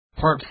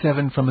Part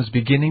 7. From his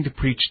beginning to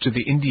preach to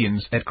the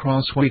Indians at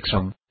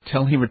Crosswakeson,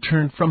 till he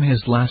returned from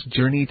his last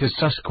journey to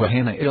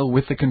Susquehanna ill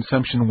with the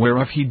consumption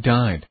whereof he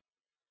died.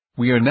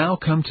 We are now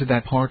come to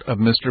that part of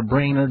Mr.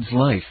 Brainerd's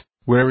life,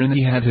 wherein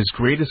he had his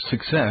greatest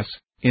success,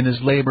 in his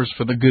labors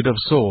for the good of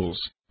souls,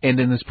 and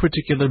in his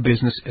particular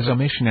business as a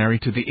missionary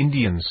to the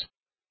Indians.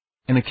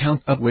 An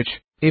account of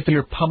which, if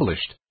here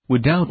published,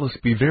 would doubtless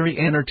be very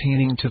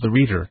entertaining to the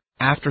reader,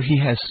 after he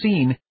has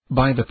seen,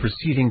 by the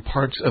preceding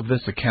parts of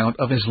this account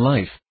of his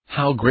life,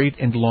 how great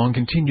and long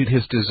continued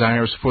his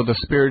desires for the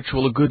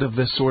spiritual good of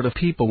this sort of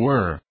people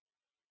were.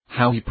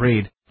 How he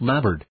prayed,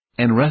 labored,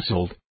 and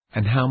wrestled,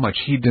 and how much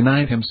he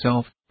denied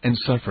himself, and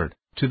suffered,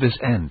 to this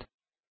end.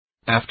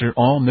 After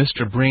all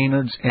Mr.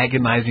 Brainerd's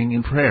agonizing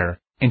in prayer,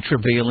 and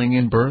travailing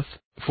in birth,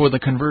 for the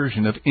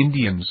conversion of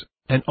Indians,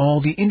 and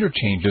all the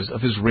interchanges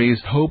of his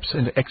raised hopes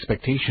and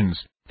expectations,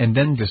 and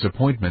then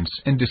disappointments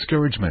and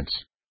discouragements.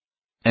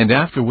 And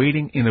after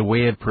waiting in a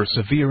way of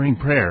persevering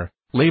prayer,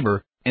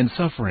 labor, and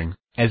suffering,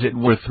 as it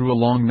were through a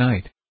long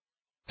night.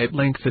 At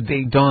length the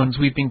day dawns.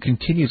 Weeping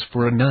continues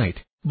for a night,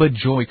 but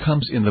joy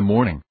comes in the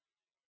morning.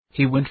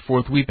 He went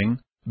forth weeping,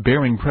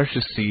 bearing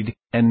precious seed,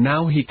 and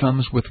now he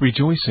comes with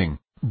rejoicing,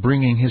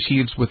 bringing his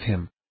sheaves with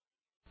him.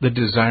 The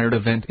desired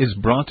event is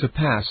brought to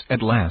pass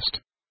at last.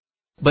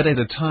 But at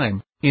a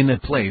time, in a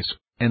place,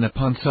 and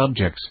upon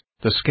subjects,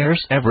 that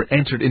scarce ever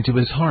entered into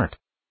his heart.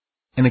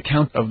 An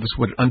account of this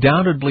would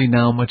undoubtedly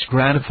now much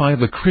gratify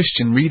the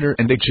Christian reader,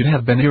 and it should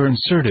have been here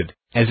inserted,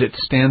 as it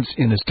stands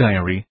in his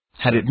diary,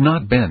 had it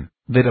not been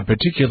that a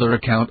particular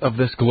account of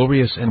this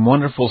glorious and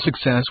wonderful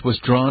success was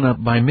drawn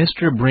up by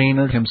Mr.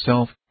 Brainerd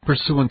himself,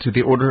 pursuant to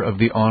the order of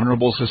the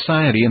Honourable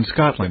Society in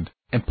Scotland,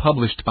 and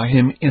published by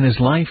him in his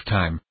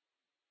lifetime.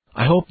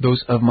 I hope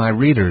those of my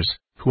readers,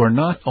 who are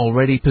not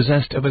already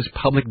possessed of his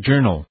public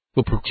journal,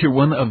 will procure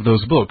one of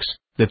those books,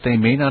 that they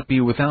may not be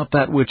without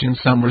that which in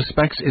some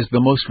respects is the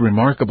most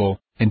remarkable,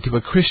 and to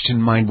a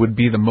Christian mind would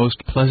be the most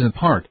pleasant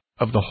part,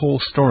 of the whole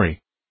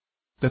story.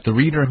 That the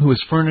reader who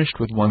is furnished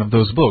with one of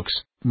those books,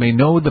 may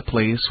know the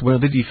place where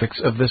the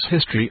defects of this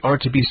history are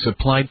to be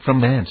supplied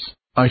from thence,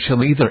 I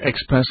shall either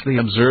expressly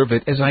observe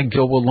it as I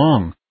go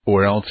along,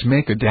 or else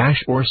make a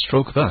dash or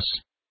stroke thus.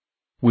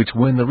 Which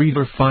when the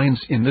reader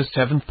finds in this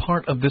 7th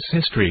part of this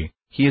history,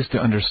 he is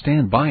to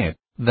understand by it,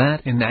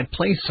 that in that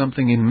place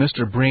something in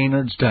Mr.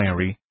 Brainerd's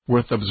diary,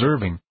 worth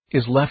observing,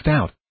 is left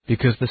out,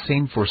 because the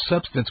same for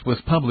substance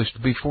was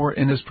published before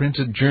in his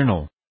printed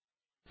journal.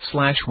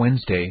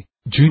 Wednesday,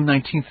 June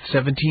 19,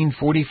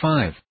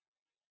 1745.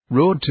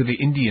 Rode to the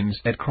Indians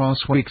at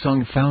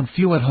Crosswakeson, found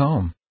few at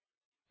home.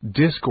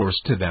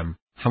 Discoursed to them,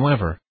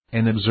 however,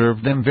 and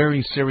observed them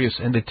very serious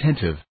and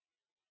attentive.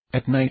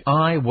 At night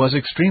I was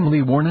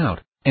extremely worn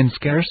out, and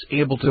scarce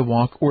able to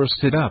walk or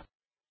sit up.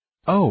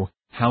 Oh,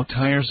 how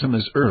tiresome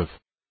is earth!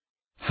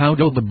 How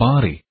dull the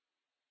body!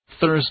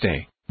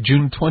 Thursday,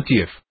 June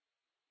 20th.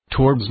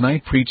 Towards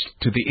night preached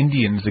to the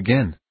Indians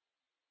again,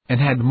 and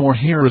had more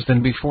hearers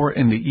than before.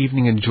 In the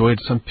evening enjoyed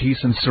some peace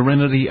and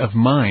serenity of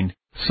mind,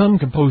 some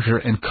composure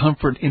and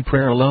comfort in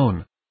prayer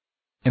alone,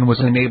 and was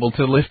enabled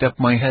to lift up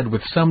my head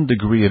with some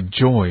degree of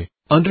joy,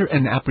 under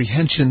an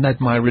apprehension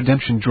that my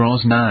redemption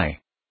draws nigh.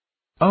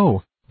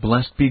 Oh,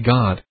 blessed be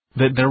God,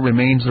 that there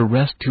remains a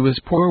rest to his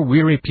poor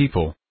weary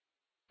people.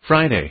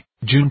 Friday,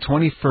 June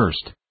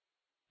 21st.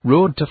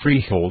 Rode to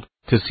Freehold,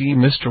 to see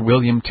Mr.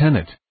 William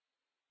Tennant,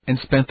 and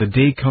spent the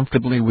day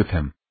comfortably with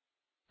him.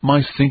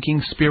 My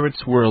sinking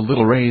spirits were a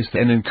little raised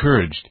and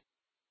encouraged,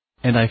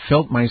 and I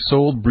felt my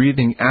soul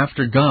breathing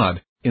after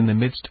God, in the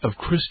midst of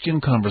Christian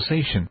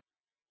conversation.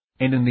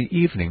 And in the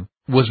evening,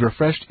 was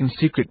refreshed in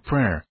secret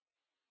prayer.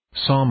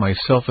 Saw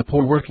myself a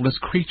poor worthless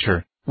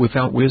creature,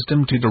 without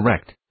wisdom to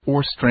direct,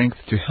 or strength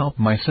to help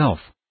myself.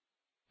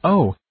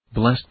 Oh,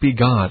 blessed be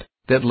God,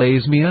 that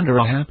lays me under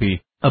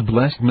a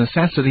blessed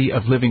necessity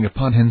of living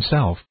upon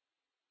himself.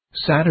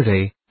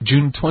 Saturday,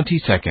 June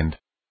 22nd.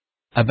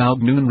 About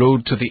noon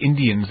rode to the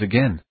Indians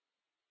again,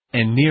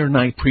 and near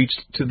night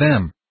preached to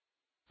them.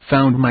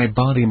 Found my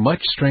body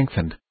much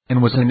strengthened,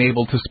 and was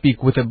enabled to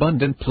speak with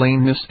abundant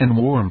plainness and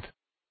warmth.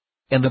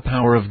 And the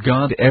power of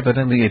God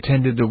evidently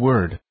attended the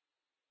word,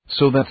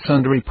 so that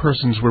sundry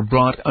persons were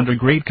brought under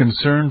great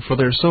concern for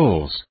their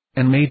souls,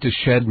 and made to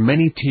shed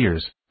many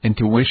tears, and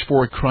to wish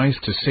for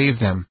Christ to save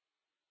them.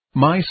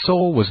 My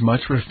soul was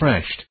much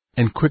refreshed,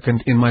 and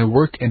quickened in my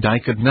work, and I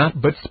could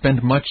not but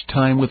spend much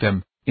time with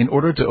them, in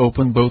order to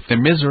open both their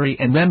misery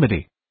and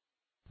remedy.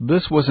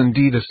 This was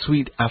indeed a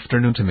sweet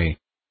afternoon to me.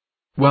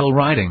 While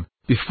riding,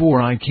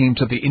 before I came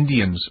to the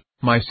Indians,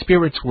 my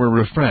spirits were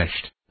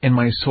refreshed, and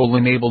my soul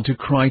enabled to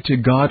cry to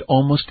God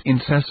almost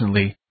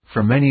incessantly,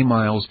 for many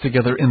miles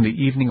together. In the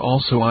evening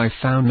also I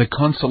found the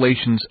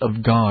consolations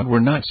of God were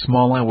not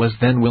small. I was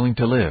then willing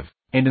to live,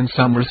 and in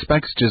some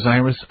respects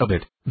desirous of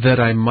it, that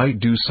I might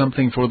do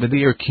something for the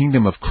dear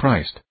kingdom of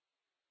Christ.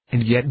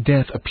 And yet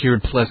death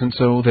appeared pleasant,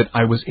 so that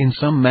I was in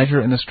some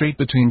measure in a strait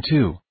between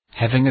two,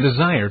 having a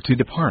desire to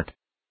depart.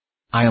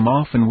 I am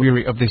often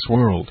weary of this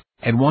world,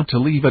 and want to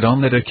leave it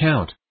on that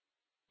account.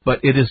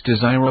 But it is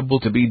desirable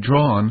to be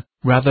drawn,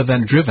 rather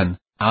than driven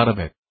out of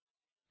it.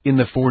 In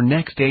the 4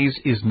 next days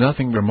is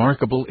nothing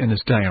remarkable in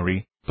his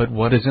diary, but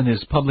what is in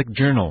his public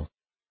journal.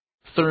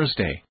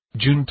 Thursday,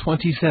 June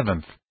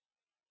 27th.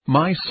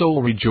 My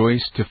soul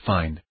rejoiced to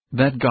find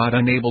that God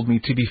enabled me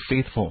to be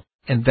faithful,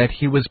 and that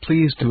He was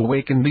pleased to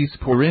awaken these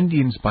poor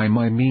Indians by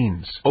my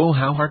means. Oh,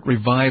 how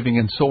heart-reviving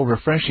and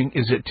soul-refreshing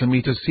is it to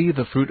me to see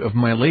the fruit of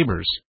my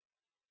labors.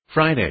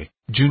 Friday,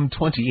 June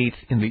 28th.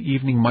 In the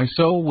evening my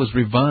soul was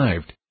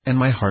revived, and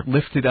my heart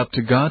lifted up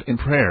to God in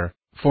prayer,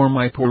 for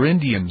my poor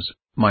Indians,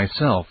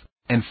 myself,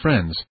 and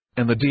friends,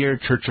 and the dear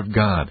Church of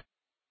God.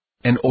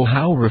 And oh,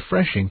 how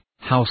refreshing,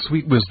 how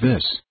sweet was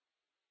this!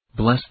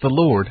 Bless the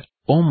Lord,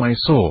 O my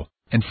soul,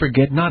 and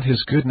forget not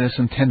His goodness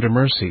and tender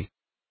mercy.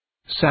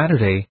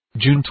 Saturday,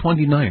 June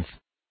 29th.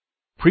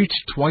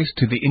 Preached twice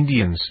to the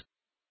Indians,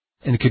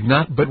 and could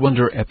not but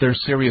wonder at their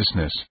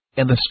seriousness,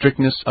 and the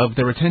strictness of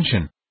their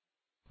attention.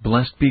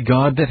 Blessed be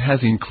God that has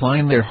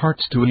inclined their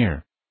hearts to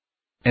hear.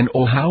 And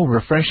oh, how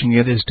refreshing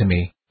it is to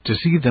me, to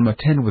see them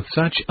attend with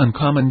such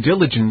uncommon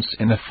diligence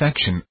and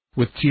affection,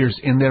 with tears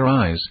in their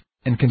eyes,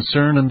 and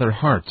concern in their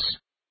hearts.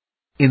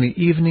 In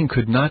the evening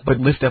could not but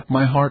lift up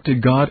my heart to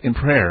God in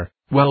prayer,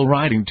 while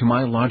riding to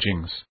my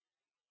lodgings.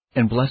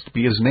 And blessed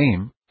be His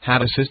name,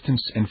 had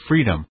assistance and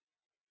freedom.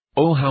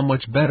 Oh, how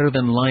much better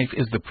than life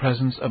is the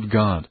presence of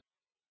God.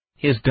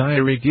 His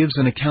diary gives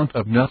an account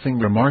of nothing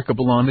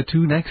remarkable on the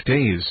 2 next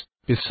days,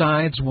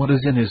 besides what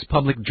is in his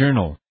public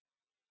journal.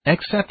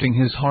 Excepting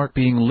his heart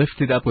being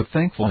lifted up with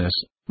thankfulness,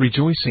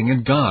 rejoicing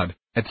in God,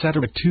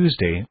 etc.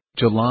 Tuesday,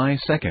 July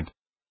 2nd.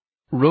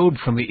 Rode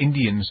from the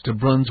Indians to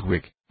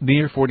Brunswick,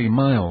 near 40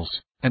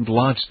 miles, and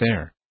lodged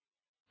there.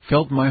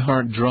 Felt my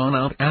heart drawn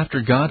out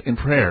after God in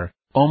prayer,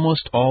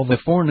 almost all the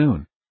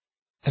forenoon,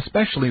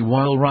 especially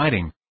while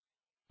riding.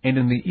 And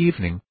in the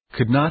evening,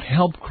 could not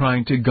help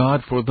crying to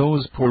God for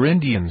those poor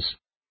Indians.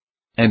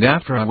 And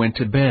after I went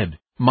to bed,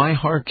 my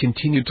heart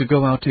continued to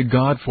go out to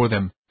God for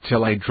them,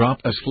 till I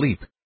dropped asleep.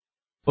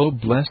 Oh,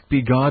 blessed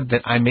be God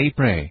that I may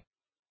pray.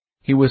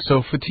 He was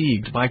so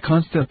fatigued by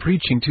constant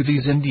preaching to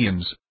these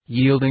Indians,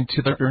 yielding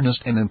to their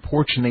earnest and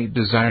importunate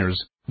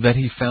desires, that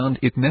he found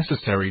it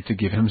necessary to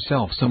give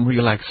himself some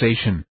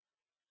relaxation.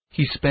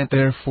 He spent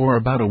therefore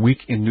about a week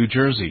in New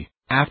Jersey,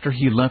 after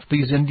he left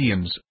these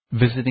Indians,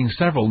 visiting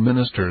several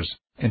ministers,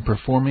 and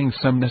performing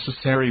some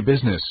necessary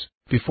business,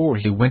 before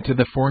he went to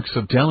the Forks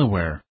of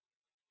Delaware.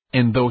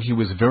 And though he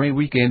was very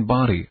weak in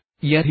body,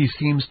 yet he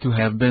seems to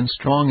have been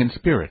strong in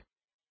spirit.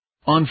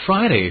 On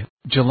Friday,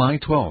 July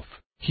 12th,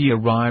 he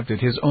arrived at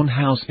his own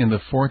house in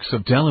the Forks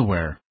of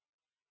Delaware,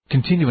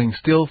 continuing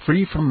still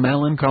free from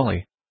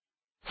melancholy.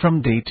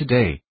 From day to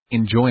day,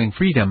 enjoying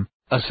freedom,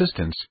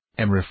 assistance,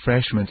 and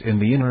refreshment in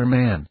the inner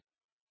man.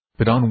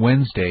 But on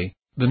Wednesday,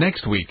 the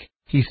next week,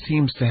 he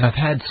seems to have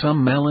had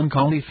some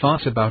melancholy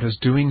thoughts about his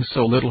doing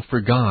so little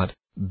for God,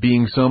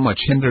 being so much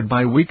hindered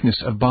by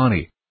weakness of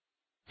body.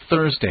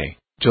 Thursday,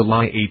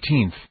 July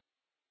 18th.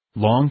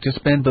 Long to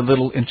spend the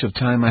little inch of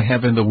time I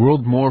have in the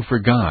world more for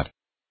God.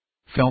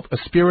 Felt a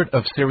spirit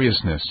of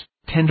seriousness,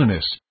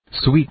 tenderness,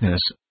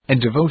 sweetness,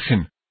 and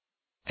devotion,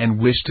 and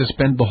wished to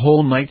spend the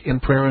whole night in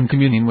prayer and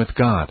communion with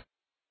God.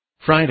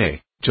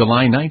 Friday,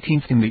 July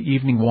 19th. In the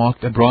evening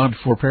walked abroad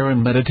for prayer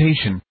and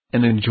meditation,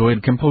 and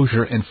enjoyed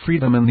composure and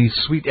freedom in these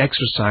sweet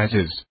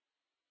exercises,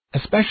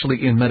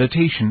 especially in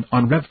meditation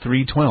on Rev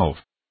 3:12.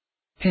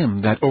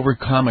 Him that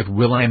overcometh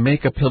will I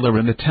make a pillar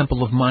in the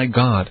temple of my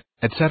God,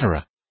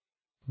 etc.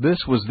 This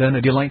was then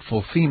a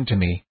delightful theme to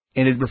me,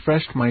 and it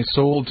refreshed my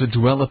soul to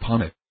dwell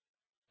upon it.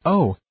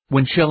 Oh,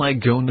 when shall I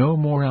go no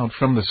more out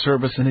from the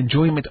service and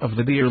enjoyment of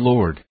the dear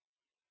Lord?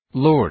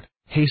 Lord,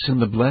 hasten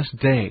the blessed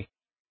day.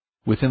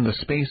 Within the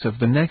space of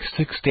the next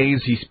 6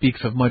 days he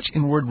speaks of much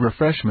inward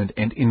refreshment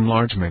and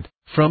enlargement,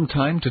 from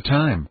time to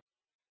time.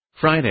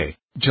 Friday,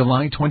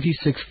 July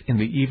 26th. In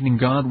the evening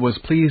God was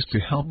pleased to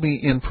help me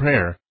in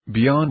prayer,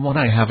 beyond what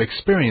I have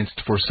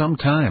experienced for some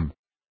time.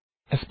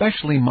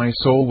 Especially my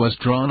soul was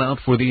drawn out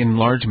for the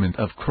enlargement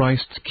of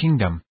Christ's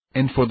kingdom,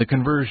 and for the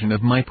conversion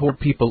of my poor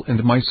people,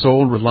 and my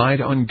soul relied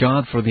on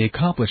God for the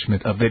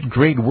accomplishment of that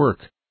great work.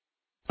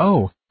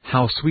 Oh,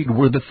 how sweet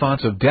were the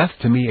thoughts of death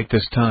to me at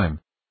this time!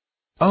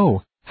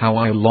 Oh, how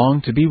I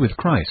longed to be with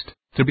Christ,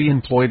 to be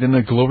employed in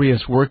the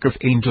glorious work of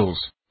angels,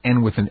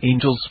 and with an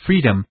angel's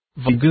freedom,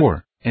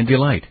 vigor, and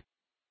delight.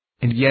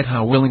 And yet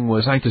how willing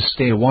was I to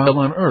stay a while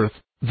on earth,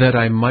 that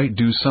I might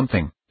do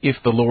something, if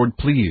the Lord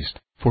pleased,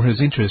 for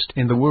His interest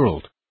in the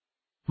world.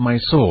 My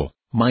soul,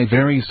 my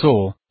very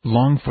soul,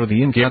 longed for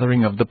the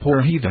ingathering of the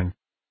poor heathen.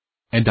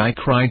 And I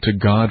cried to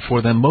God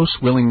for them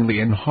most willingly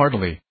and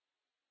heartily.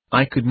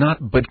 I could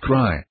not but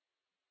cry.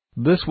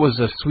 This was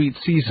a sweet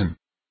season,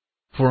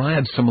 for I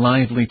had some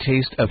lively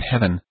taste of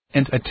heaven,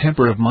 and a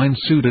temper of mind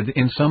suited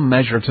in some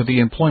measure to the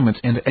employment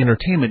and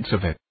entertainments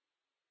of it.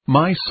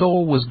 My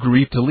soul was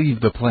grieved to leave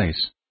the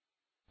place,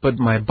 but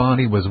my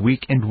body was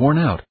weak and worn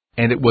out,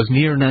 and it was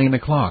near 9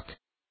 o'clock.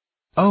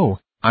 Oh,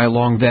 I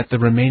longed that the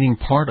remaining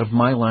part of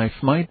my life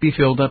might be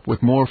filled up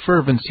with more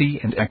fervency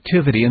and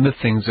activity in the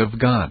things of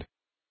God.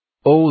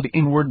 Oh, the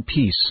inward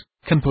peace,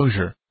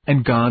 composure,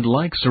 and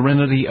God-like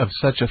serenity of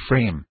such a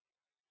frame.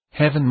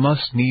 Heaven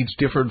must needs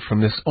differ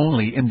from this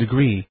only in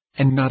degree,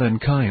 and not in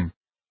kind.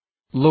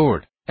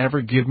 Lord,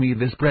 ever give me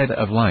this bread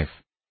of life.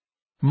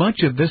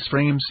 Much of this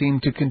frame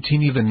seemed to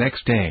continue the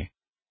next day.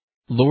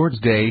 Lord's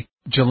Day,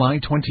 July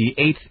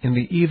 28. In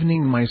the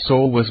evening my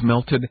soul was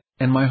melted,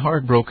 and my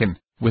heart broken,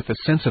 with a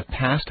sense of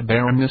past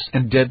barrenness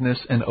and deadness,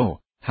 and oh,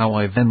 how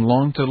I then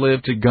longed to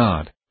live to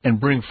God, and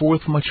bring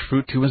forth much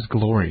fruit to His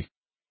glory.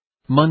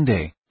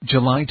 Monday,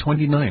 July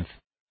 29.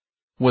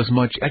 Was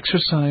much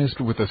exercised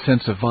with a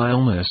sense of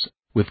vileness,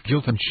 with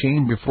guilt and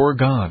shame before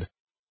God.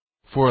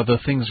 For other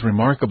things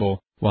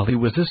remarkable, while he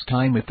was this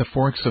time at the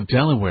Forks of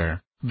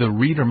Delaware, the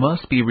reader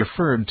must be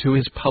referred to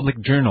his public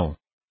journal.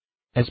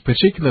 As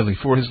particularly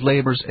for his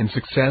labors and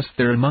success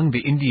there among the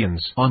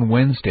Indians. On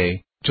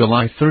Wednesday,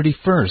 July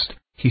 31st,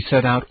 he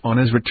set out on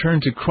his return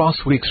to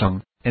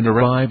Crosswickham, and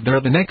arrived there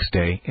the next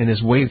day. In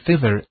his way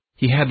thither,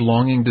 he had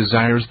longing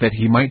desires that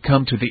he might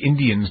come to the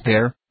Indians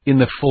there, in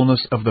the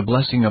fullness of the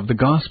blessing of the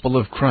gospel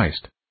of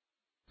Christ.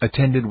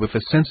 Attended with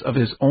a sense of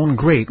his own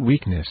great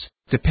weakness,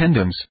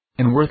 dependence,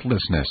 and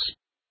worthlessness.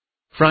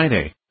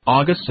 Friday,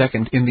 August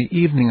 2nd. In the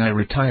evening I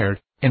retired,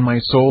 and my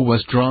soul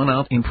was drawn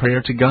out in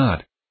prayer to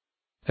God.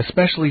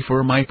 Especially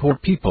for my poor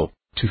people,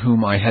 to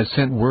whom I had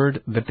sent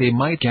word that they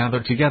might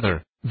gather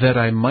together, that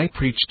I might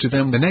preach to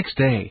them the next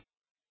day.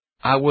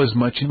 I was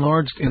much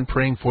enlarged in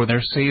praying for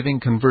their saving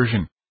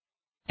conversion,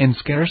 and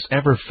scarce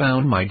ever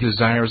found my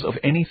desires of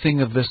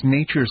anything of this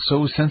nature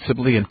so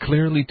sensibly and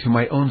clearly to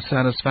my own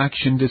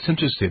satisfaction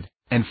disinterested,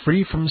 and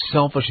free from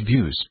selfish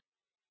views.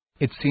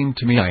 It seemed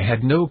to me I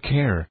had no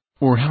care,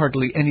 or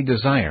hardly any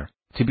desire,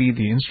 to be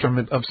the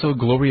instrument of so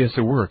glorious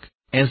a work,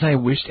 as I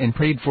wished and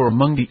prayed for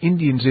among the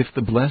Indians, if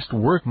the blessed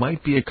work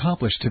might be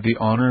accomplished to the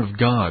honor of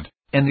God,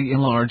 and the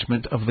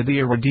enlargement of the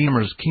dear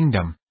Redeemer's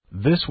kingdom.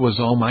 This was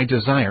all my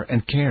desire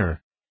and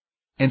care.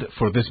 And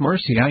for this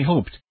mercy I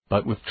hoped,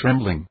 but with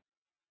trembling.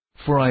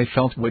 For I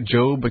felt what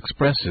Job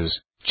expresses,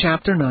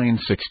 chapter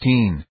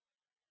 9:16.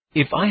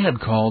 If I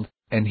had called,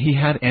 and he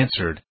had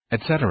answered,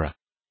 etc.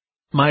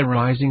 My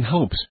rising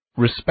hopes,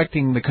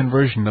 respecting the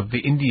conversion of the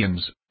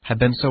Indians, have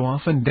been so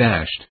often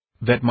dashed,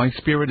 that my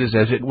spirit is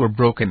as it were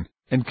broken,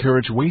 and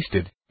courage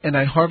wasted, and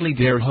I hardly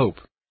dare hope.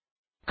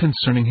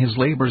 Concerning his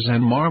labors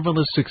and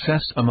marvelous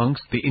success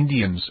amongst the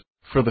Indians,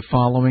 for the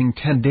following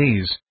 10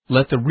 days,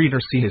 let the reader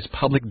see his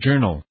public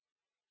journal.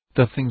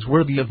 The things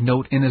worthy of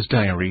note in his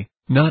diary,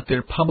 not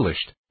there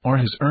published, are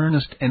his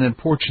earnest and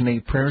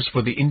importunate prayers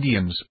for the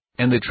Indians,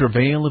 and the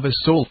travail of his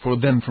soul for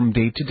them from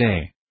day to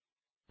day,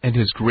 and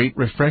his great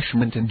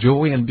refreshment and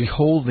joy in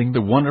beholding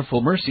the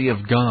wonderful mercy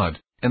of God,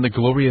 and the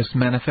glorious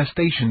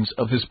manifestations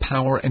of his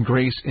power and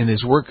grace in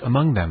his work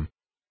among them,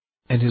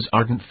 and his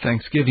ardent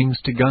thanksgivings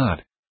to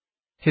God.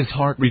 His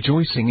heart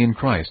rejoicing in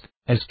Christ,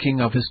 as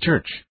King of his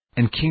church,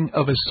 and King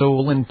of his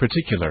soul in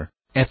particular,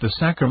 at the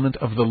sacrament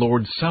of the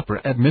Lord's Supper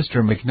at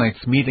Mr.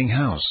 McKnight's meeting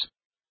house,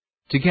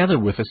 together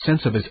with a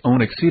sense of his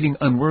own exceeding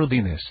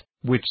unworthiness,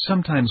 which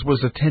sometimes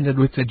was attended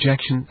with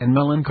dejection and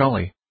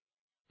melancholy.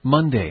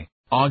 Monday,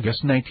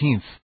 August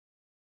 19th.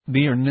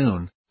 Near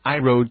noon, I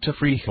rode to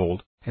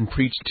Freehold, and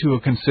preached to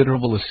a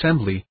considerable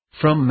assembly,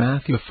 from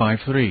Matthew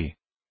 5:3.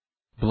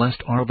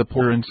 Blessed are the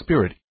poor in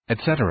spirit,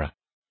 etc.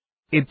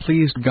 It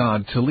pleased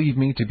God to leave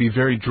me to be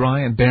very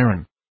dry and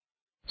barren,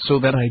 so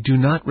that I do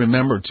not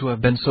remember to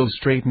have been so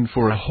straitened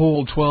for a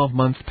whole 12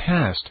 months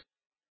past.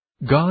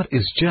 God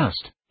is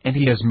just, and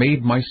he has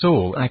made my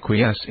soul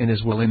acquiesce in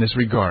his will in this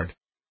regard.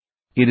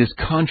 It is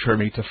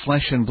contrary to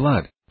flesh and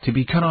blood, to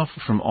be cut off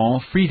from all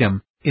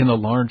freedom, in a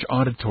large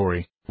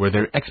auditory, where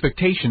their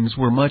expectations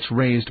were much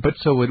raised, but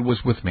so it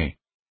was with me.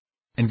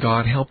 And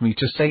God help me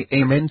to say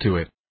amen to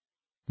it.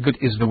 Good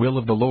is the will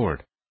of the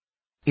Lord.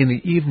 In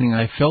the evening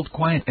I felt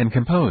quiet and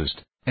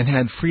composed, and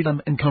had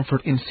freedom and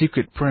comfort in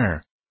secret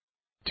prayer.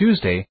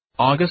 Tuesday,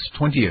 August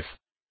 20th.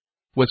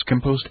 Was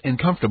composed and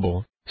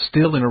comfortable,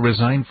 still in a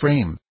resigned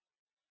frame.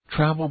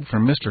 Traveled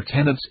from Mr.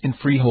 Tennant's in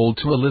Freehold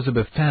to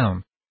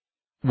Elizabethtown.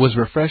 Was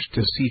refreshed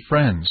to see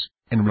friends,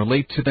 and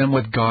relate to them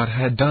what God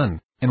had done,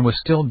 and was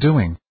still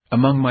doing,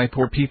 among my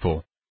poor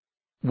people.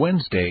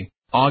 Wednesday,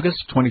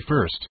 August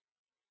 21st.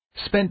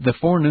 Spent the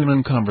forenoon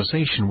in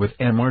conversation with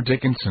M.R.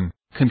 Dickinson,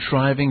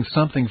 contriving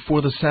something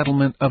for the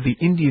settlement of the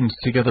Indians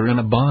together in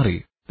a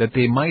body, that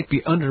they might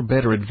be under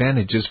better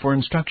advantages for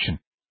instruction.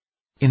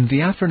 In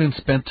the afternoon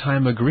spent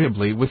time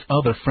agreeably with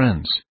other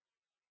friends.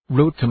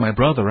 Wrote to my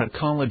brother at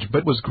college,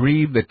 but was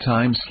grieved that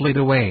time slid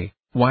away,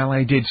 while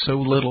I did so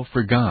little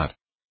for God.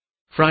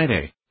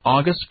 Friday,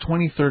 August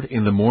 23rd.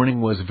 In the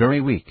morning was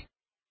very weak,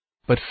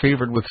 but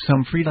favored with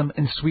some freedom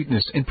and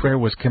sweetness in prayer,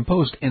 was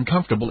composed and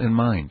comfortable in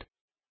mind.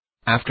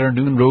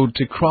 Afternoon rode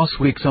to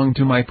Crosswickham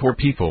to my poor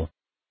people.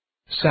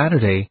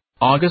 Saturday,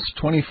 August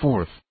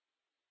 24th.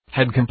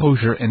 Had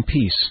composure and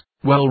peace,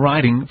 while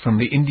riding from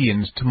the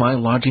Indians to my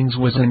lodgings,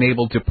 was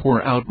enabled to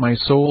pour out my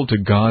soul to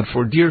God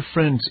for dear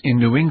friends in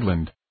New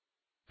England.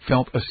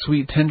 Felt a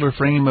sweet tender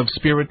frame of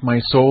spirit,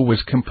 my soul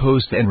was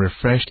composed and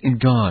refreshed in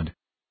God.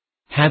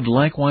 had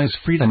likewise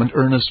freedom and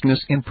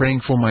earnestness in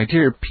praying for my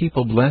dear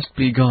people. Blessed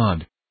be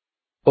God.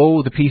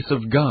 Oh, the peace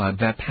of God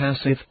that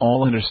passeth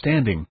all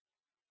understanding!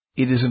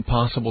 It is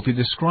impossible to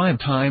describe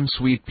time's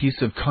sweet peace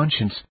of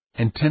conscience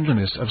and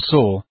tenderness of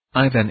soul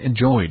I then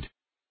enjoyed.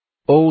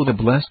 Oh, the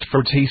blessed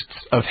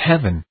foretastes of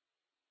heaven!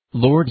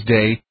 Lord's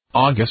Day,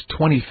 August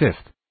 25th.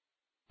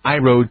 I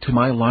rode to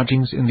my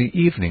lodgings in the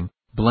evening,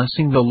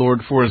 blessing the Lord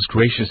for His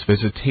gracious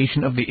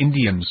visitation of the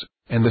Indians,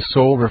 and the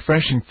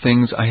soul-refreshing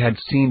things I had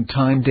seen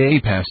time day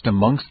past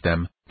amongst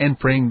them, and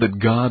praying that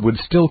God would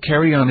still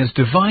carry on His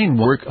divine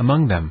work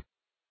among them.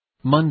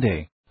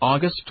 Monday,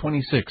 August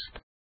 26th.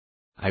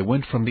 I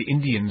went from the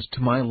Indians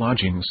to my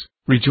lodgings,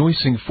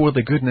 rejoicing for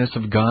the goodness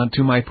of God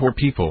to my poor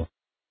people,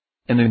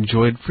 and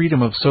enjoyed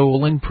freedom of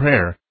soul in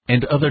prayer,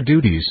 and other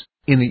duties,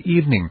 in the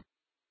evening.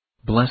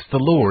 Bless the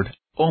Lord,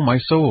 O my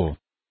soul.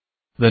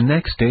 The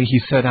next day he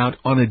set out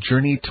on a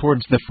journey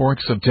towards the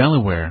Forks of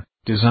Delaware,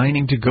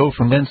 designing to go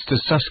from thence to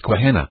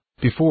Susquehanna,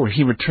 before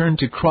he returned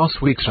to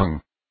Crosswickham.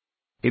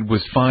 It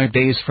was 5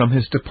 days from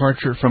his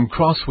departure from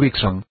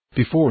Crosswickham,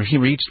 before he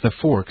reached the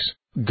Forks,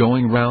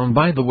 going round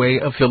by the way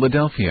of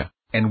Philadelphia,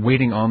 and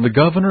waiting on the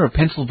governor of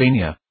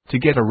Pennsylvania, to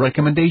get a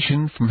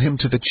recommendation from him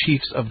to the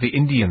chiefs of the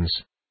Indians,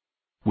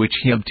 which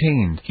he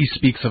obtained. He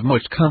speaks of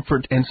much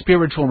comfort and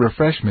spiritual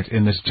refreshment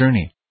in this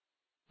journey,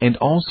 and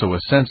also a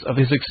sense of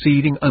his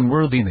exceeding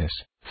unworthiness,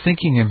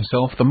 thinking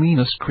himself the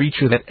meanest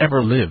creature that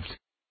ever lived.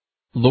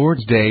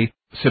 Lord's Day,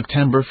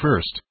 September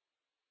 1st.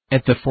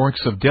 At the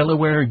Forks of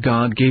Delaware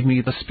God gave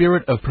me the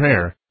spirit of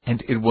prayer,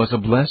 and it was a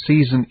blessed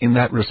season in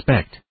that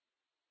respect.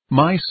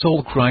 My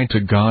soul cried to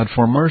God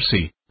for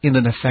mercy, in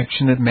an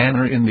affectionate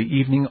manner. In the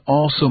evening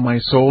also my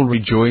soul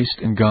rejoiced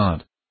in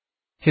God.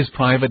 His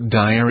private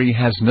diary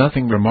has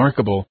nothing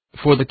remarkable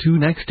for the 2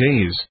 next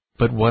days,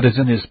 but what is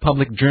in his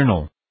public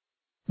journal.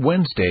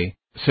 Wednesday,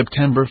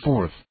 September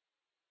 4th.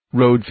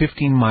 Rode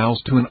 15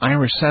 miles to an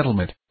Irish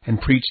settlement,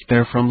 and preached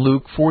there from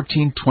Luke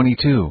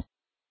 14:22.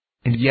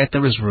 And yet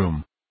there is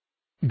room.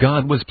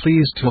 God was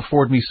pleased to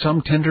afford me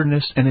some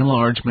tenderness and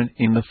enlargement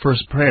in the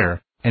first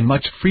prayer, and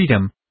much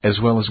freedom, as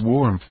well as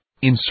warmth,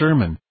 in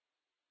sermon.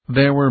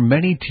 There were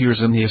many tears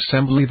in the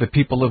assembly. The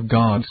people of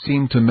God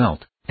seemed to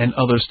melt, and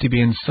others to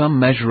be in some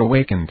measure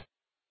awakened.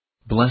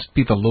 Blessed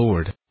be the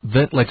Lord,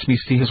 that lets me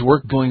see His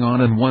work going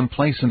on in one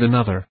place and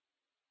another.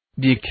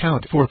 The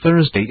account for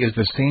Thursday is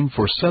the same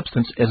for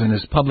substance as in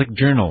his public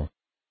journal.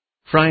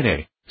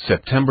 Friday,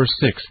 September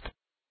 6th.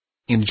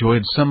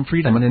 Enjoyed some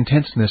freedom and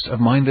intenseness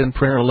of mind in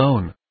prayer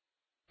alone,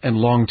 and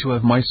longed to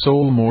have my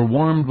soul more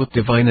warmed with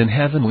divine and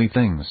heavenly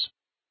things.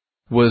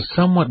 Was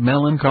somewhat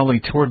melancholy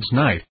towards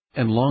night,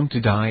 and longed to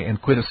die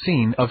and quit a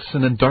scene of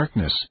sin and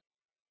darkness,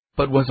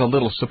 but was a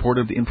little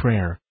supported in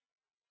prayer.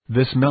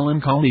 This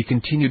melancholy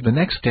continued the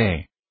next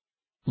day.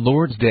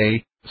 Lord's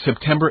Day,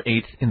 September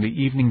 8th. In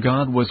the evening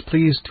God was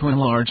pleased to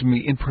enlarge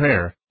me in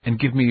prayer, and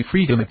give me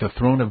freedom at the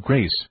throne of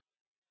grace.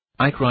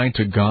 I cried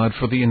to God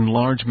for the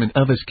enlargement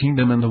of His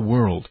kingdom in the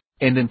world,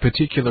 and in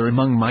particular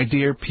among my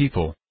dear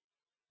people.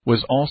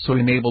 Was also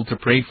enabled to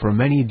pray for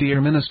many dear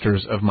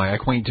ministers of my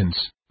acquaintance,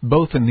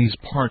 both in these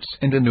parts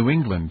and in New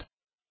England,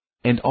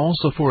 and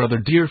also for other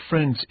dear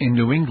friends in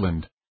New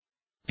England.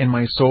 And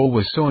my soul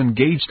was so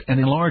engaged and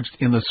enlarged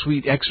in the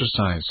sweet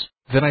exercise,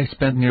 that I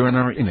spent near an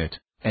hour in it,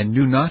 and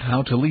knew not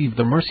how to leave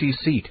the mercy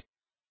seat.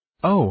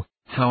 Oh,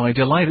 how I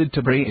delighted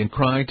to pray and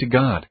cry to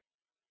God!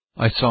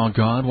 I saw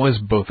God was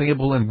both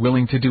able and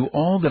willing to do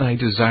all that I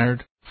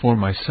desired, for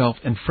myself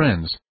and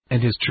friends,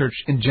 and His church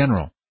in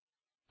general.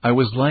 I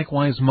was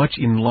likewise much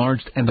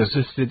enlarged and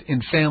assisted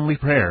in family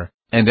prayer,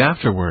 and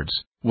afterwards,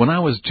 when I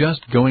was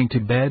just going to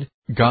bed,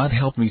 God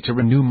helped me to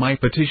renew my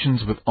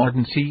petitions with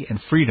ardency and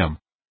freedom.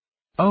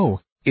 Oh,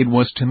 it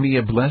was to me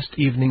a blessed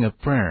evening of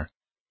prayer.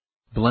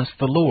 Bless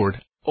the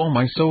Lord, O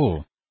my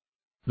soul.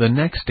 The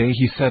next day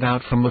he set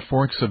out from the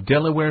Forks of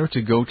Delaware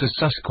to go to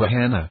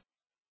Susquehanna,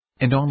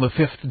 and on the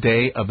 5th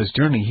day of his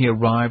journey he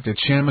arrived at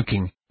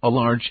Shamokin, a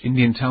large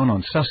Indian town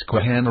on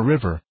Susquehanna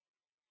River.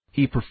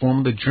 He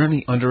performed the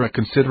journey under a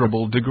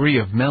considerable degree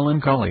of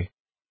melancholy.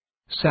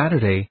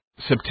 Saturday,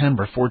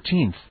 September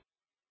 14th.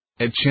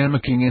 At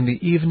Shamokin in the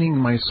evening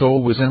my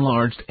soul was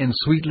enlarged and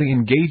sweetly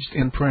engaged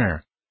in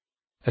prayer,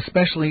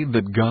 especially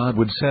that God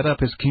would set up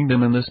His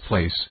kingdom in this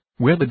place,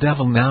 where the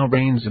devil now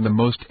reigns in the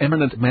most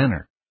eminent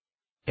manner.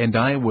 And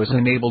I was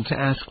enabled to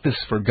ask this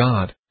for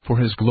God, for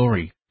His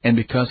glory, and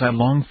because I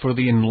longed for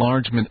the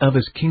enlargement of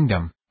His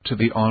kingdom, to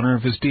the honor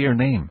of His dear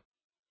name.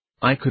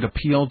 I could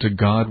appeal to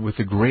God with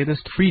the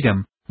greatest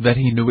freedom, that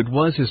He knew it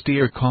was His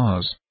dear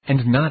cause,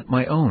 and not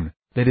my own,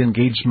 that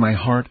engaged my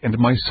heart, and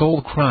my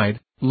soul cried,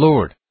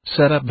 Lord,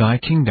 set up Thy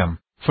kingdom,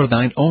 for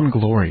Thine own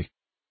glory.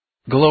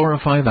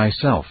 Glorify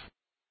Thyself,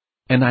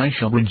 and I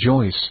shall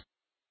rejoice.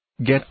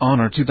 Get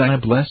honor to Thy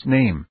blessed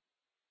name.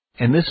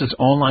 And this is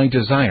all I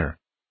desire.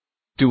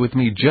 Do with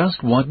me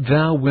just what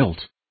Thou wilt.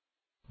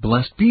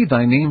 Blessed be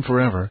Thy name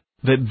forever,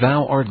 that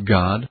Thou art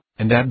God,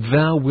 and that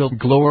Thou wilt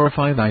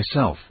glorify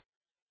Thyself.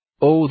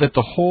 Oh, that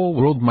the whole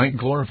world might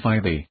glorify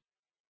Thee.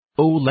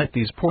 Oh, let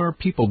these poor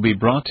people be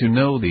brought to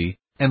know Thee,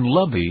 and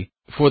love Thee,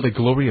 for the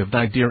glory of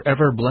thy dear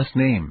ever-blessed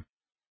name.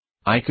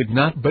 I could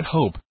not but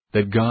hope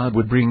that God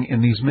would bring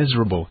in these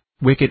miserable,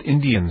 wicked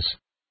Indians,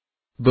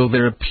 though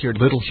there appeared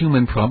little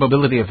human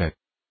probability of it.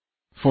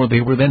 For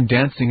they were then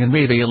dancing and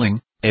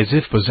wailing, as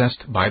if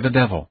possessed by the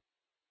devil.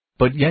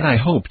 But yet I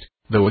hoped,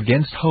 though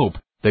against hope,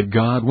 that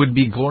God would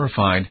be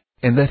glorified,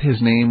 and that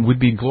His name would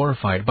be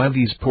glorified by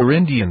these poor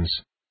Indians.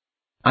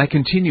 I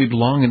continued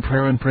long in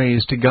prayer and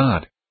praise to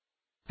God,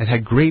 and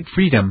had great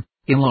freedom,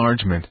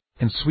 enlargement,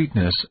 and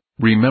sweetness,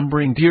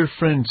 remembering dear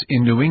friends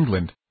in New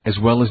England, as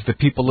well as the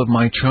people of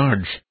my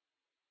charge.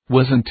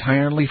 Was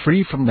entirely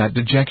free from that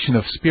dejection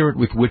of spirit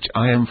with which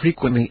I am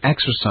frequently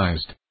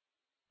exercised.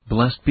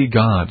 Blessed be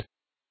God.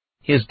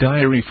 His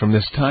diary from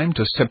this time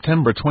to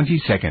September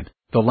 22nd,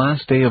 the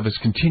last day of his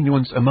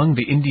continuance among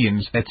the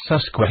Indians at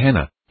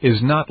Susquehanna,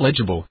 is not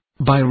legible,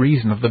 by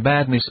reason of the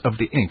badness of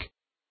the ink.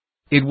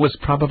 It was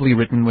probably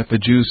written with the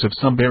juice of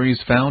some berries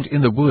found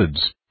in the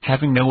woods,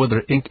 having no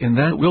other ink in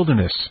that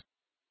wilderness.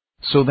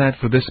 So that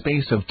for this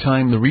space of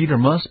time the reader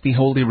must be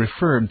wholly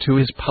referred to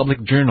his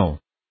public journal.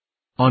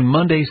 On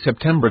Monday,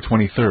 September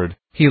 23rd,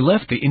 he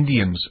left the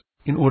Indians,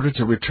 in order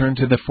to return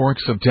to the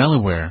Forks of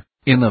Delaware,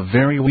 in a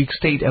very weak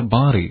state of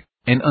body,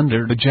 and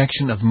under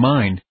dejection of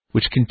mind,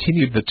 which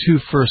continued the 2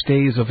 first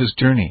days of his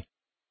journey.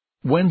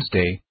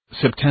 Wednesday,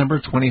 September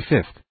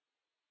 25th.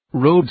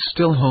 Rode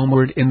still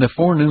homeward in the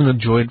forenoon,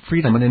 enjoyed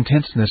freedom and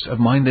intenseness of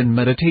mind in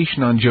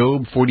meditation on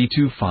Job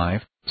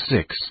 42:5,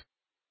 6.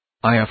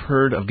 I have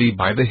heard of thee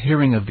by the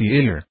hearing of the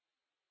ear.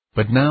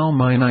 But now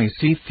mine eye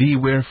seeth thee,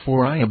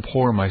 wherefore I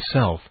abhor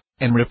myself,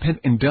 and repent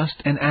in dust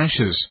and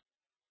ashes.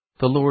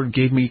 The Lord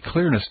gave me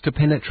clearness to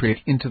penetrate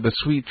into the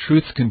sweet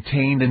truths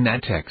contained in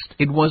that text.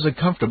 It was a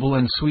comfortable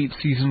and sweet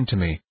season to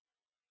me.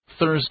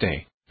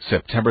 Thursday,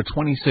 September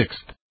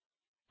 26th.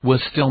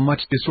 Was still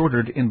much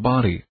disordered in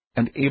body,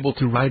 and able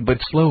to ride but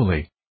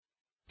slowly.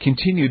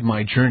 Continued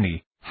my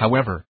journey,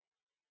 however.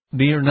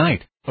 The ere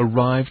night,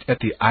 arrived at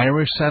the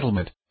Irish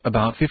settlement,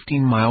 about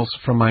 15 miles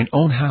from mine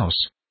own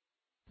house.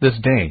 This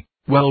day,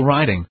 while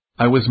riding,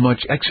 I was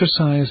much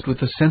exercised with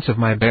the sense of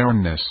my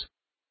barrenness,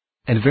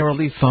 and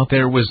verily thought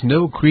there was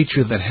no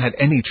creature that had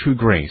any true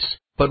grace,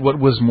 but what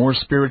was more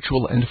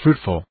spiritual and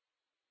fruitful.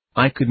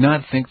 I could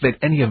not think that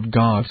any of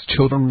God's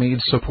children made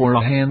so poor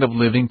a hand of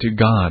living to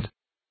God.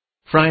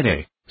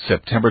 Friday,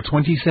 September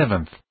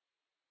 27th.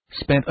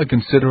 Spent a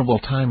considerable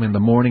time in the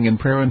morning in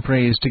prayer and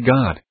praise to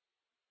God.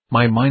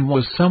 My mind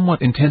was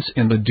somewhat intense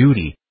in the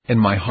duty, and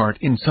my heart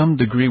in some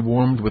degree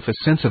warmed with a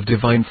sense of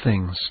divine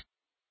things.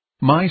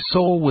 My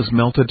soul was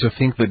melted to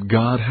think that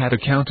God had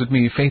accounted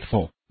me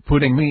faithful,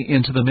 putting me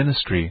into the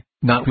ministry,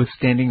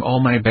 notwithstanding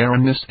all my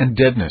barrenness and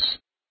deadness.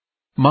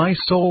 My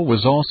soul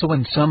was also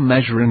in some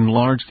measure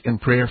enlarged in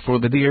prayer for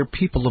the dear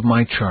people of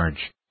my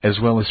charge, as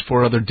well as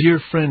for other dear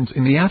friends.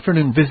 In the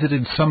afternoon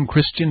visited some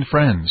Christian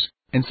friends,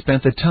 and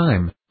spent the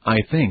time, I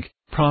think,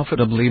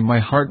 profitably. My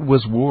heart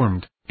was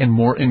warmed, and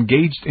more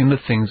engaged in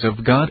the things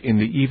of God. In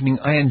the evening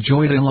I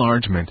enjoyed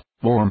enlargement,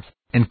 warmth,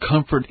 and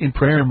comfort in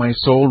prayer. My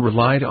soul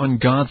relied on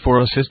God for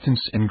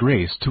assistance and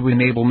grace to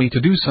enable me to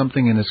do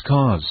something in His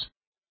cause.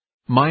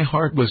 My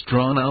heart was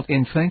drawn out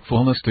in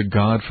thankfulness to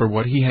God for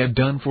what He had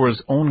done for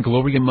His own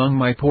glory among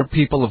my poor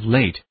people of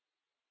late.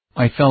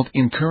 I felt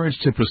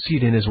encouraged to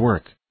proceed in His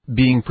work,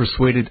 being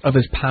persuaded of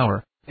His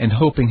power, and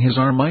hoping His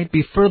arm might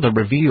be further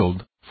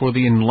revealed, for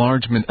the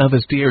enlargement of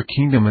His dear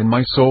kingdom, and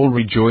my soul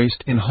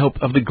rejoiced in hope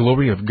of the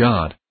glory of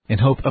God, in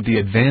hope of the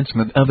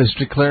advancement of His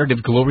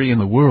declarative glory in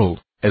the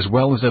world, as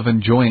well as of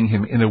enjoying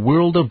Him in a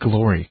world of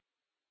glory.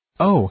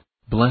 Oh,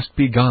 blessed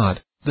be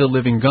God, the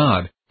living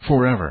God,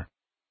 forever.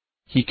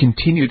 He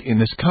continued in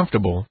this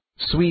comfortable,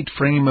 sweet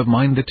frame of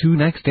mind the 2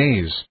 next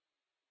days.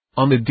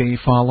 On the day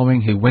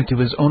following he went to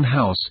his own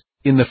house,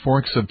 in the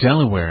Forks of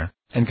Delaware,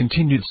 and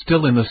continued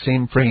still in the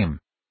same frame.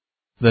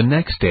 The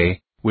next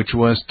day, which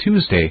was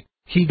Tuesday,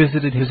 he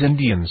visited his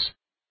Indians.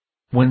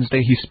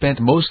 Wednesday he spent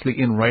mostly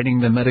in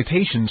writing the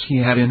meditations he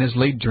had in his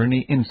late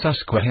journey in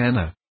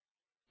Susquehanna.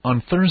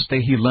 On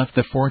Thursday he left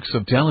the Forks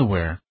of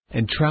Delaware,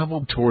 and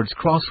traveled towards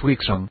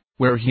Crosswixom,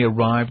 where he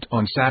arrived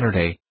on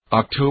Saturday,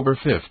 October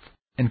 5th,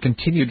 and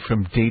continued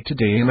from day to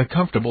day in a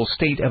comfortable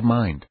state of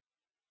mind.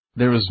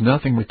 There is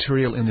nothing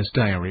material in this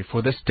diary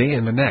for this day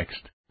and the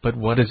next, but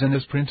what is in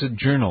his printed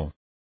journal.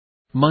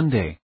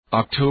 Monday,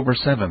 October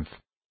 7th.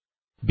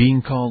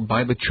 Being called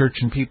by the church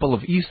and people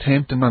of East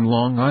Hampton on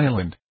Long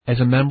Island, as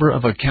a member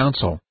of a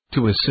council,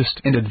 to assist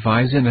and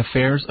advise in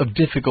affairs of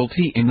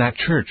difficulty in that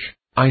church,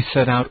 I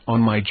set out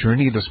on my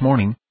journey this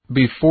morning,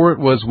 before it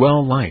was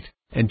well light,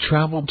 and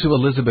traveled to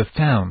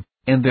Elizabethtown,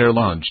 and there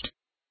lodged.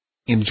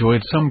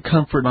 Enjoyed some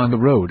comfort on the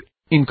road,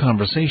 in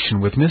conversation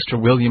with Mr.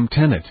 William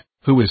Tennant,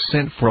 who was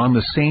sent for on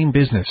the same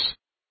business.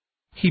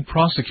 He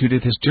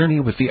prosecuted his journey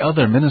with the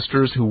other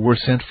ministers who were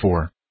sent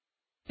for,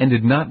 and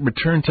did not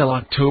return till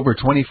October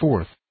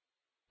 24th.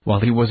 While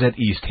he was at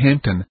East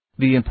Hampton,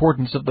 the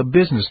importance of the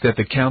business that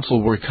the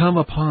council were come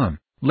upon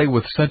lay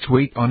with such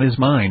weight on his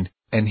mind,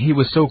 and he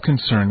was so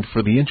concerned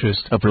for the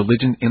interest of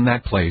religion in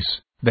that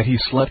place, that he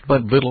slept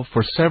but little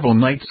for several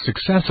nights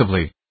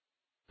successively.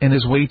 and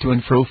his way to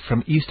and fro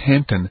from East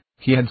Hampton,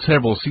 he had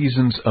several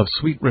seasons of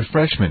sweet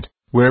refreshment,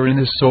 wherein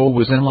his soul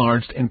was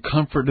enlarged and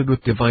comforted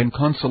with divine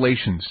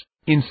consolations,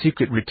 in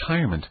secret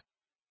retirement.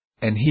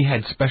 And he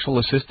had special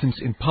assistance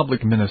in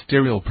public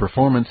ministerial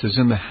performances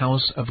in the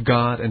house of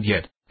God, and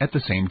yet, at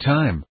the same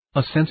time,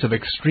 a sense of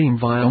extreme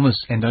vileness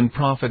and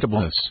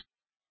unprofitableness.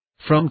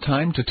 From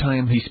time to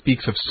time he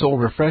speaks of soul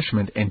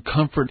refreshment and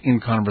comfort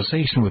in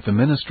conversation with the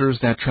ministers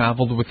that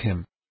traveled with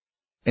him,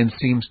 and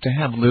seems to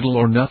have little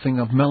or nothing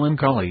of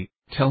melancholy,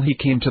 till he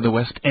came to the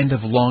west end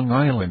of Long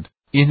Island,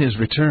 in his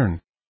return.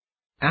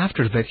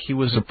 After that he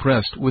was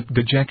oppressed with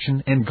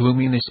dejection and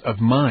gloominess of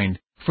mind,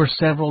 for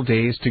several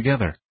days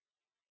together.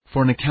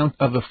 For an account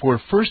of the 4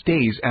 first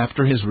days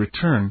after his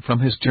return from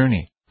his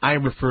journey, I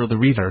refer the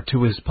reader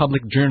to his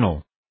public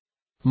journal.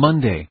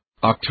 Monday,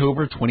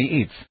 October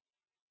 28th.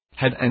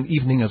 Had an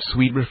evening of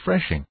sweet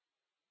refreshing.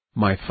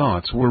 My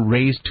thoughts were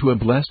raised to a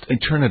blessed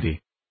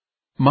eternity.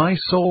 My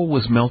soul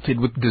was melted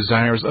with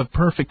desires of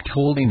perfect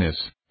holiness,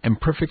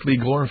 and perfectly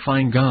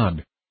glorifying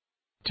God.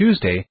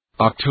 Tuesday,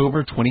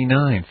 October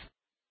 29th.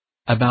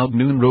 About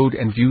noon rode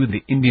and viewed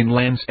the Indian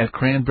lands at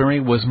Cranberry,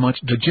 was much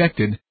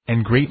dejected,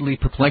 and greatly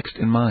perplexed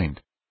in mind.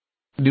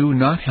 Knew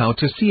not how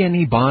to see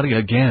anybody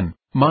again,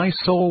 my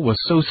soul was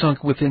so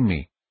sunk within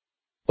me.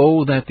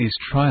 Oh, that these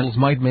trials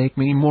might make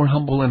me more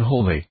humble and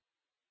holy!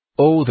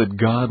 Oh, that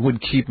God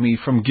would keep me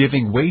from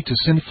giving way to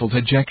sinful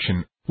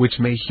dejection, which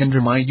may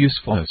hinder my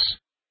usefulness.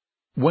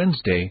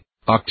 Wednesday,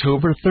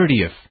 October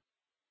 30th.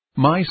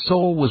 My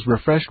soul was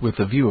refreshed with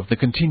the view of the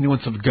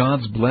continuance of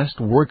God's blessed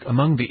work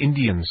among the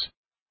Indians.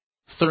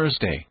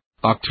 Thursday,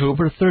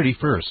 October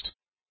 31st.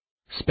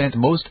 Spent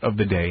most of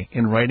the day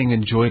in writing,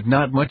 enjoyed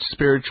not much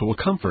spiritual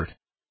comfort,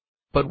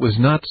 but was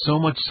not so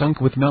much sunk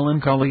with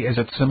melancholy as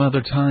at some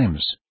other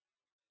times.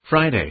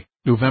 Friday,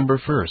 November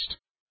 1st.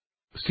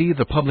 See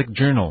the public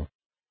journal.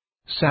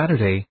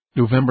 Saturday,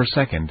 November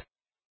 2nd.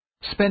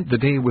 Spent the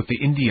day with the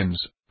Indians,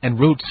 and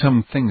wrote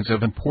some things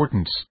of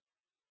importance,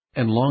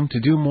 and longed to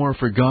do more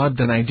for God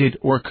than I did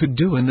or could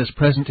do in this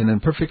present and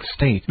imperfect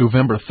state.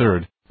 November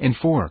 3rd and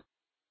 4th.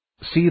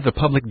 See the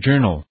public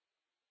journal.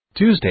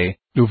 Tuesday,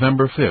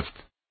 November 5th.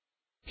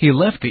 He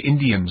left the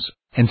Indians,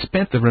 and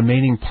spent the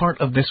remaining part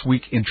of this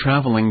week in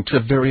traveling to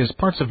various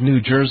parts of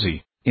New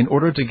Jersey, in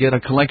order to get a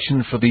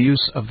collection for the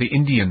use of the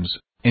Indians,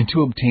 and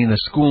to obtain a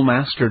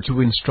schoolmaster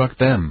to instruct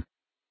them.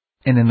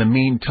 And in the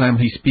meantime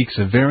he speaks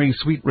of very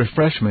sweet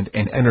refreshment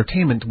and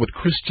entertainment with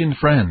Christian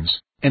friends,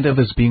 and of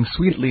his being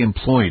sweetly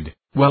employed,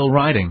 while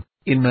writing,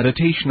 in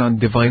meditation on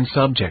divine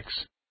subjects.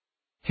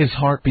 His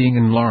heart being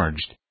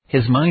enlarged,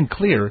 his mind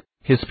clear,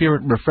 his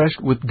spirit refreshed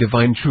with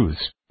divine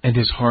truths, and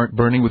his heart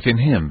burning within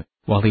him,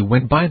 while he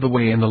went by the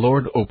way, and the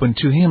Lord opened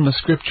to him the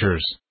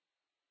Scriptures.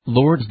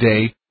 Lord's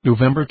Day,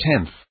 November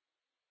 10th.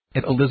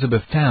 At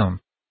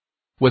Elizabethtown.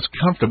 Was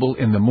comfortable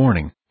in the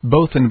morning,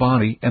 both in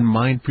body and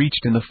mind.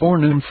 Preached in the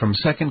forenoon from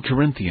 2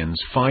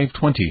 Corinthians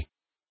 5:20.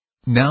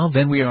 Now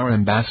then we are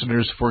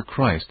ambassadors for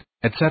Christ,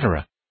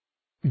 etc.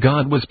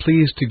 God was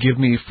pleased to give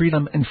me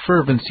freedom and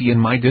fervency in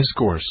my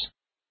discourse,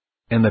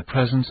 and the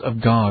presence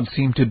of God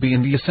seemed to be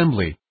in the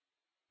assembly.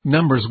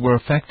 Numbers were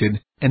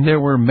affected, and there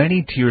were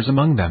many tears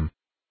among them.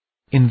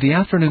 In the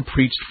afternoon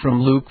preached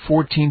from Luke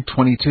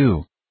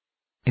 14:22.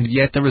 And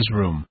yet there is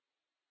room.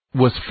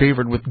 Was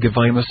favored with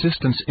divine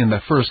assistance in the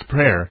first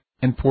prayer,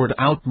 and poured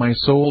out my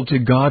soul to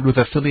God with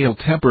a filial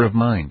temper of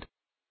mind.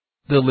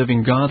 The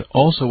living God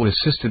also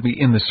assisted me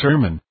in the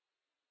sermon.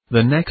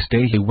 The next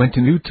day he went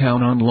to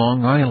Newtown on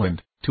Long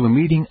Island, to a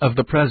meeting of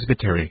the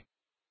presbytery.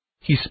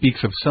 He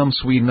speaks of some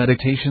sweet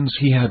meditations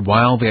he had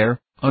while there,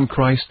 on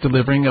Christ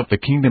delivering up the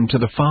kingdom to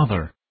the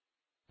Father,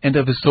 and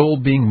of his soul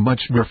being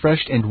much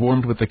refreshed and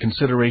warmed with the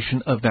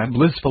consideration of that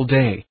blissful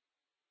day.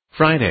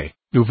 Friday,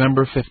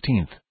 November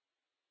 15th.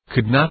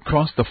 Could not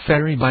cross the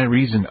ferry by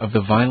reason of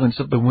the violence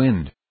of the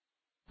wind,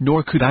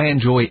 nor could I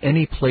enjoy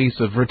any place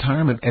of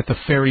retirement at the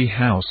ferry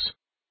house,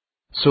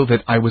 so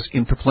that I was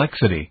in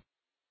perplexity.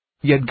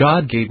 Yet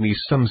God gave me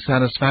some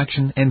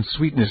satisfaction and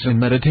sweetness in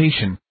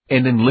meditation,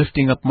 and in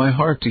lifting up my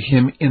heart to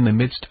Him in the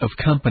midst of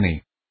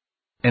company.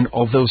 And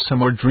although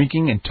some were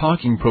drinking and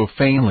talking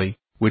profanely,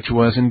 which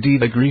was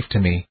indeed a grief to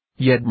me,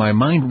 yet my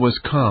mind was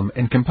calm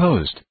and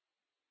composed.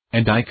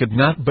 And I could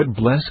not but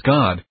bless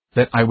God,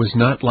 that I was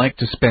not like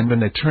to spend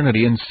an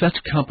eternity in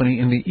such company.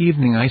 In the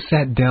evening I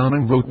sat down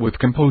and wrote with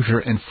composure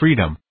and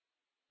freedom,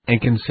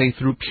 and can say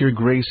through pure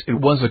grace it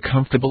was a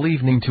comfortable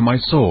evening to my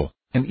soul,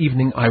 an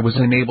evening I was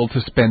enabled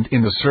to spend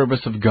in the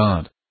service of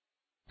God.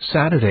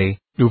 Saturday,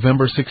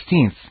 November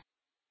 16th.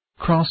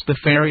 Crossed the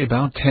ferry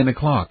about 10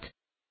 o'clock.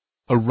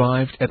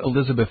 Arrived at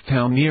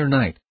Elizabethtown near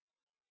night.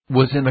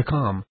 Was in a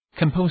calm,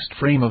 composed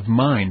frame of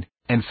mind,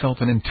 and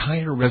felt an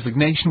entire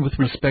resignation with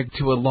respect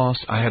to a loss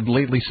I had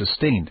lately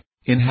sustained,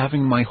 in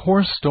having my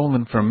horse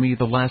stolen from me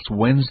the last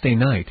Wednesday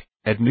night,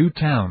 at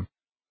Newtown.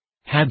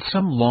 Had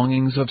some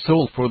longings of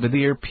soul for the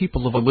dear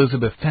people of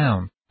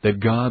Elizabethtown, that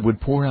God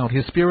would pour out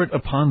His Spirit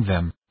upon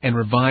them, and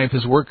revive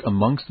His work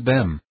amongst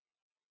them.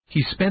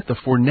 He spent the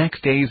 4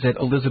 next days at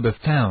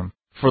Elizabethtown,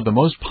 for the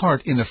most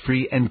part in a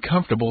free and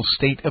comfortable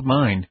state of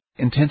mind,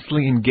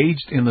 intensely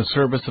engaged in the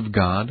service of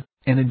God,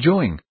 and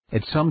enjoying,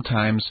 at some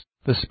times,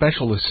 the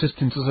special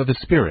assistances of the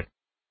Spirit.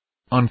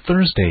 On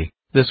Thursday,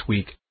 this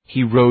week,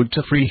 he rode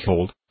to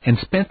Freehold, and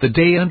spent the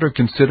day under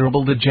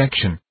considerable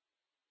dejection.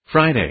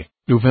 Friday,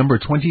 November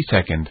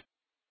 22nd.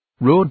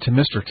 Rode to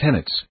Mr.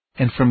 Tennant's,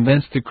 and from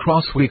thence to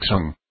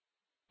Crosswyxon.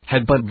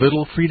 Had but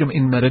little freedom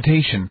in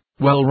meditation,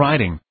 while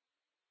riding,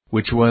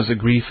 which was a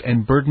grief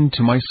and burden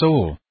to my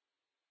soul.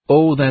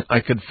 Oh, that I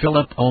could fill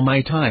up all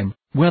my time,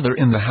 whether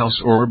in the house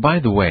or by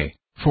the way,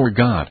 for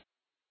God.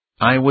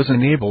 I was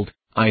enabled,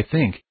 I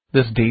think,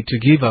 this day to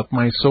give up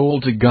my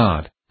soul to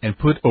God, and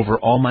put over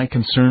all my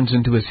concerns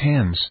into His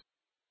hands,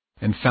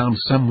 and found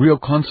some real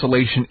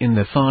consolation in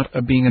the thought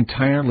of being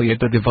entirely at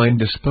the divine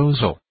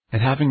disposal,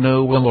 and having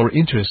no will or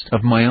interest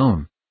of my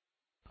own.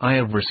 I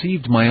have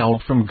received my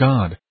all from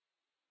God.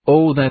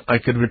 Oh, that I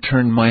could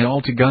return my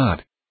all to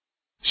God.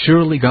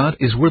 Surely God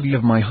is worthy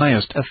of my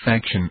highest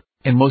affection,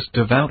 and most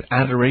devout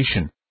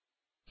adoration.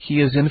 He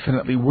is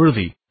infinitely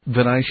worthy,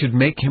 that I should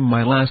make Him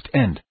my last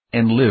end,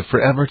 and live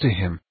forever to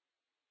Him.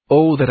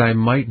 Oh, that I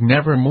might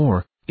never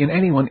more, in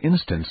any one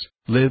instance,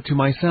 live to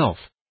myself.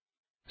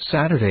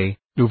 Saturday,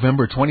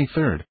 November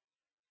 23rd.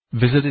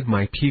 Visited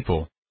my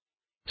people.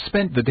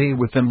 Spent the day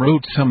with them,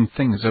 wrote some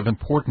things of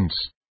importance,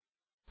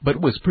 but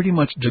was pretty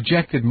much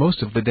dejected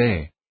most of the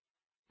day.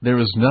 There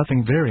is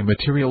nothing very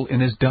material in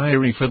his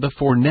diary for the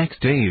 4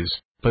 next days,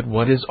 but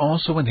what is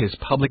also in his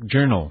public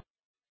journal.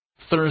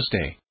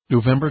 Thursday,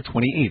 November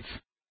 28th.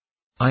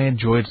 I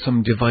enjoyed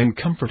some divine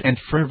comfort and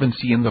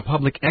fervency in the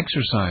public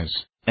exercise,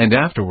 and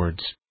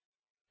afterwards,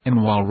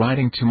 and while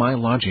riding to my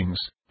lodgings,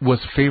 was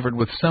favored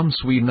with some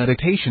sweet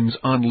meditations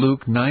on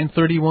Luke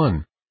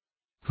 9:31,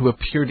 who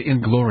appeared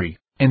in glory,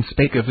 and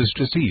spake of his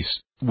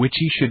decease, which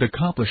he should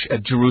accomplish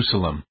at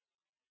Jerusalem.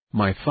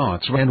 My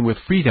thoughts ran with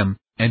freedom,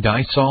 and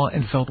I saw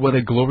and felt what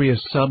a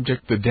glorious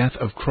subject the death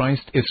of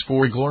Christ is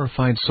for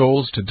glorified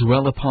souls to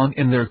dwell upon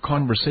in their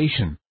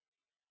conversation.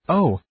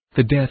 Oh,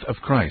 the death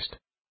of Christ!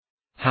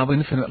 How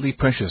infinitely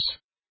precious!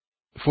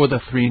 For the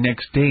 3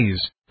 next days,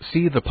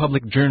 see the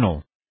public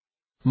journal.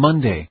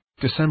 Monday,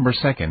 December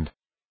 2nd.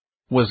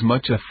 Was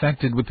much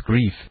affected with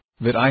grief,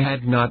 that I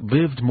had not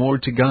lived more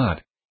to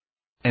God,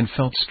 and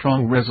felt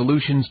strong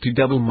resolutions to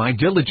double my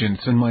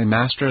diligence in my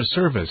Master's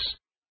service.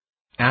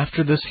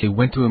 After this he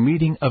went to a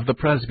meeting of the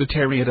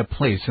Presbytery at a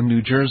place in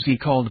New Jersey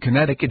called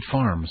Connecticut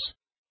Farms,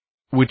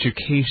 which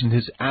occasioned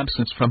his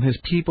absence from his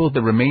people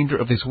the remainder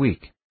of his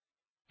week.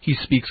 He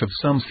speaks of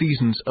some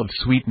seasons of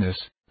sweetness,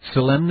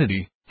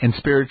 solemnity, and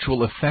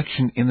spiritual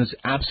affection in his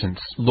absence.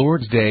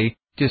 Lord's Day,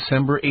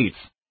 December 8th.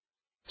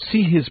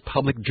 See his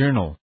public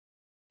journal.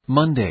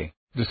 Monday,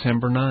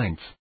 December 9th.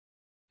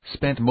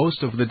 Spent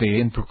most of the day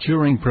in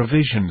procuring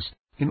provisions,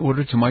 in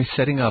order to my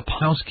setting up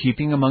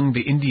housekeeping among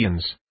the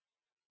Indians.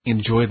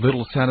 Enjoyed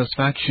little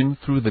satisfaction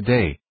through the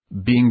day,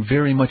 being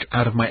very much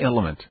out of my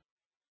element.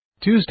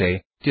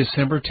 Tuesday,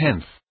 December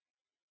 10th.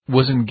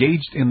 Was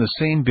engaged in the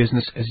same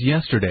business as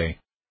yesterday.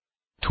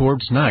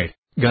 Towards night,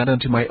 got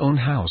into my own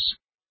house.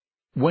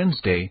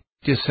 Wednesday,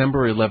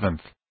 December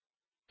 11th.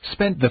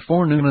 Spent the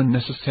forenoon in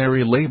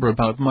necessary labor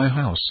about my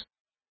house.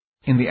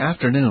 In the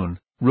afternoon,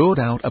 rode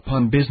out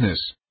upon business,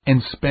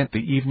 and spent the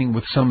evening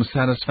with some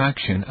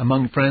satisfaction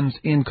among friends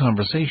in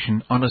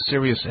conversation on a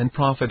serious and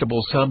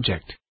profitable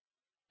subject.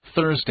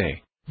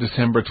 Thursday,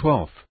 December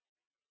 12th.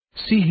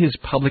 See his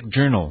public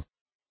journal.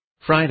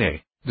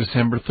 Friday,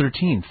 December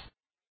 13th.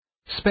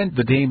 Spent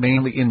the day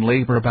mainly in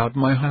labor about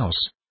my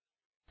house.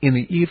 In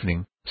the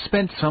evening,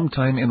 spent some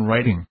time in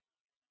writing,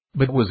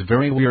 but was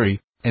very weary,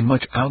 and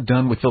much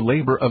outdone with the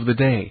labor of the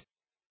day.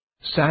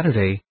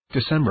 Saturday,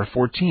 December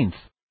 14th.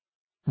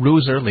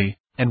 Rose early,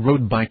 and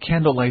rode by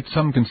candlelight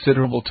some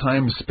considerable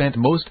time. Spent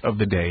most of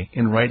the day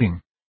in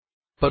writing,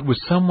 but was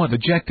somewhat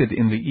dejected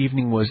in the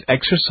evening. Was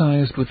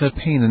exercised with a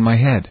pain in my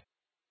head.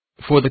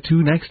 For the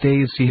 2 next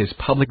days see his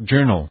public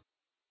journal.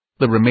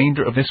 The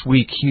remainder of this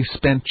week he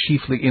spent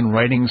chiefly in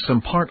writing,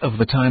 some part of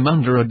the time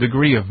under a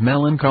degree of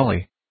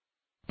melancholy,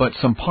 but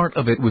some part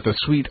of it with a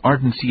sweet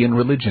ardency in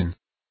religion.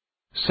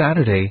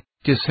 Saturday,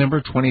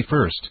 December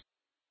 21st.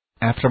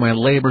 After my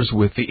labors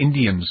with the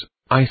Indians,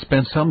 I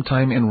spent some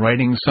time in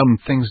writing some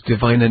things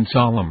divine and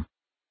solemn,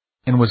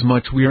 and was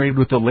much wearied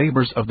with the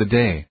labors of the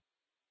day.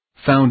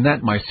 Found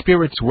that my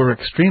spirits were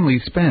extremely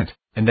spent,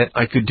 and that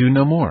I could do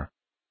no more.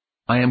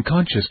 I am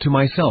conscious to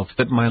myself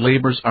that my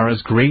labors are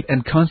as great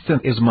and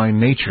constant as my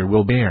nature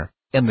will bear,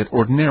 and that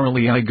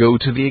ordinarily I go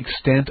to the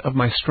extent of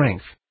my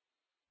strength,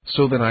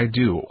 so that I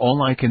do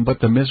all I can. But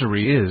the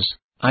misery is,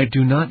 I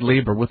do not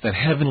labor with that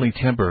heavenly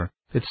temper,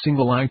 that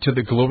single eye to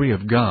the glory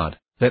of God,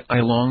 that I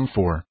long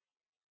for.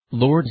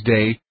 Lord's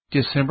Day,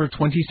 December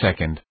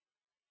 22nd.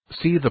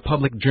 See the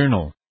public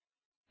journal.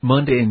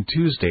 Monday and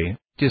Tuesday,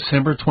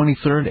 December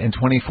 23rd and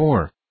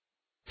 24th.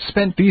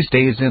 Spent these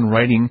days in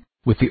writing,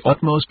 with the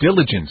utmost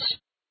diligence.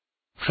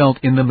 Felt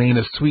in the main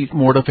a sweet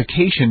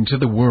mortification to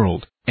the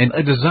world, and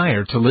a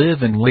desire to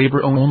live and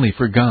labor only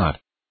for God,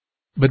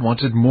 but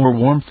wanted more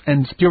warmth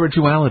and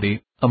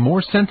spirituality. a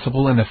more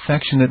sensible and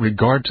affectionate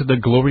regard to the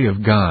glory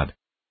of God.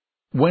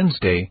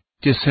 Wednesday,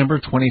 December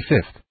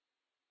 25th.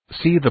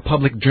 See the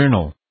Public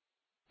Journal.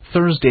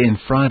 Thursday and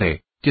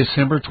Friday,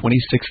 December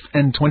 26th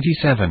and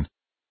 27th.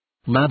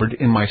 Labored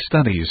in my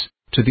studies,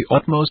 to the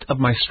utmost of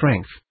my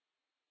strength.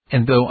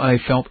 And though I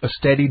felt a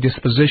steady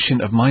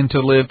disposition of mind to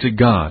live to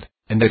God,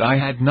 and that I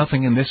had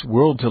nothing in this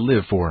world to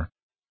live for,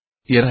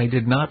 yet I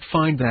did not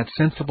find that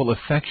sensible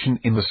affection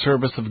in the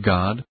service of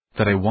God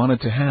that I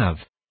wanted to have.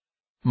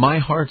 My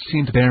heart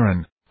seemed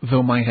barren,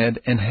 though my head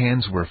and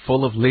hands were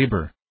full of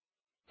labor.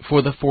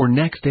 For the 4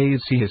 next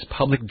days see his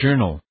Public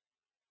Journal.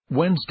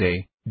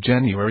 Wednesday,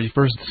 January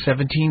 1st,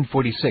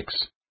 1746.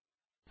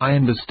 I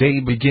am this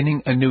day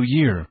beginning a new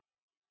year.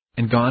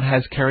 And God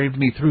has carried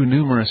me through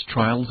numerous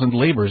trials and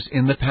labors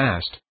in the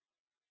past.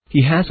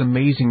 He has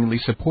amazingly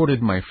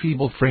supported my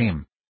feeble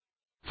frame.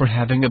 For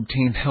having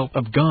obtained help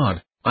of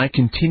God, I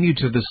continue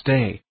to this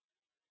day.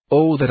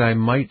 Oh, that I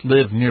might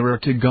live nearer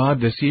to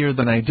God this year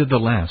than I did the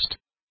last.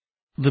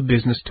 The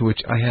business to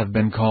which I have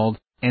been called,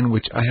 and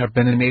which I have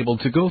been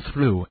enabled to go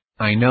through,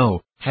 I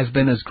know, has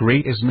been as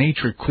great as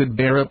nature could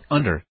bear up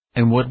under,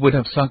 and what would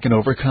have sunk and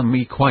overcome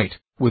me quite,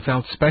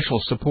 without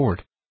special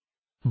support.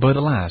 But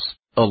alas,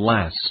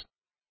 alas!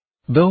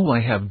 Though I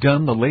have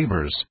done the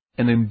labors,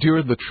 and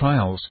endured the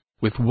trials,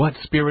 with what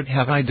spirit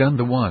have I done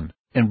the one,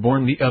 and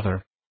borne the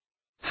other?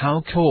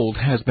 How cold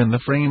has been the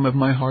frame of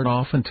my heart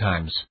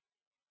oftentimes!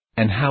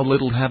 And how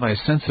little have I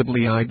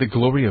sensibly eyed the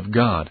glory of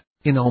God,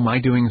 in all my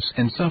doings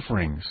and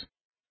sufferings!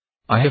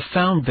 I have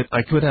found that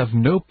I could have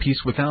no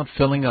peace without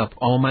filling up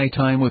all my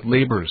time with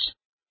labors.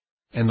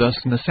 And thus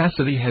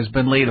necessity has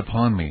been laid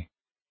upon me.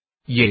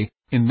 Yea,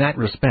 in that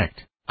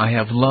respect, I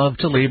have loved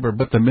to labor,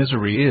 but the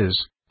misery is,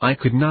 I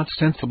could not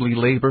sensibly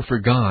labor for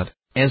God,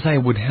 as I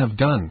would have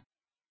done.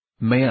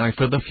 May I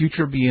for the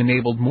future be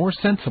enabled more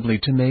sensibly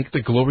to make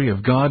the glory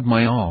of God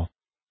my all.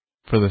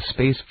 For the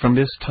space from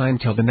this time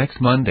till the next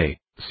Monday,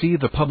 see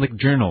the Public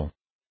Journal.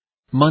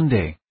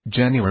 Monday,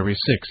 January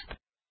 6th.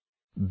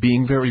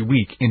 Being very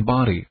weak in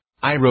body,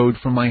 I rode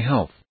for my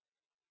health.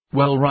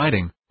 While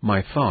riding,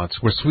 my thoughts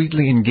were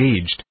sweetly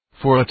engaged,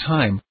 for a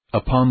time,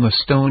 upon the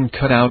stone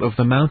cut out of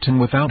the mountain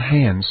without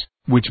hands,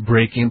 which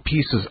brake in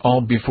pieces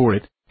all before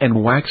it,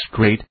 and waxed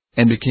great,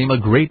 and became a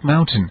great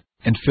mountain,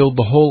 and filled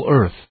the whole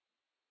earth.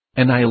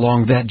 And I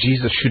longed that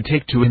Jesus should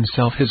take to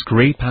himself his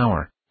great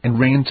power, and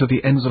reign to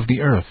the ends of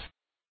the earth.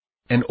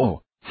 And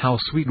oh, how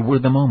sweet were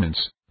the moments,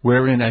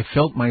 wherein I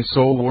felt my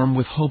soul warm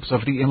with hopes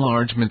of the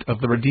enlargement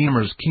of the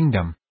Redeemer's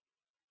kingdom.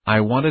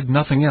 I wanted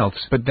nothing else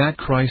but that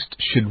Christ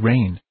should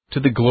reign, to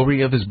the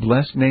glory of his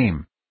blessed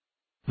name.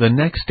 The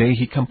next day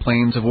he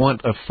complains of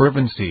want of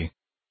fervency.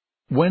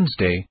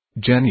 Wednesday,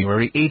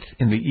 January 8th.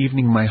 In the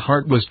evening my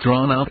heart was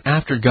drawn out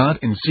after God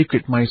in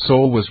secret, my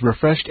soul was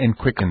refreshed and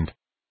quickened.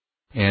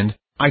 And,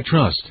 I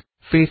trust,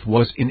 faith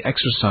was in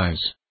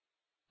exercise.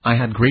 I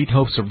had great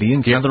hopes of the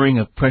ingathering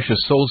of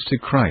precious souls to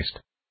Christ.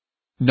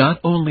 Not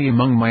only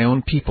among my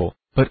own people,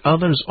 but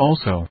others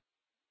also.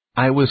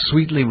 I was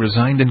sweetly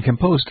resigned and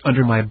composed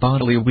under my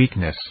bodily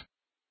weakness,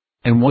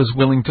 and was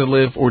willing to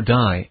live or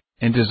die,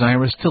 and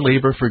desirous to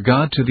labor for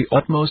God to the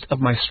utmost of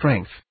my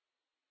strength.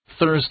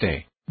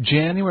 Thursday,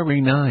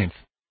 January 9th.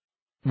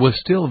 Was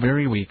still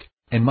very weak,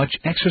 and much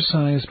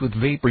exercised with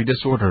vapory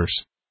disorders.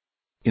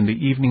 In the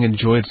evening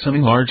enjoyed some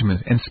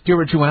enlargement and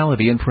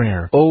spirituality in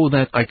prayer. Oh,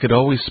 that I could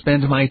always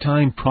spend my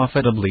time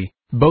profitably,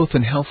 both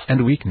in health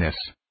and weakness.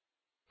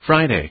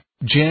 Friday,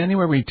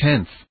 January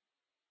 10th.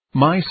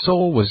 My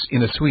soul was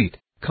in a sweet,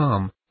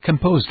 calm,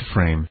 composed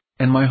frame,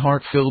 and my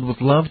heart filled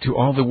with love to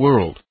all the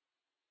world.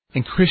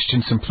 And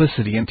Christian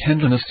simplicity and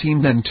tenderness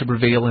seemed then to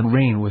prevail and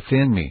reign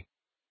within me.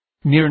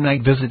 Near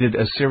night visited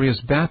a serious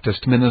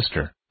Baptist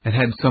minister, and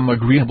had some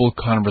agreeable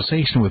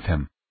conversation with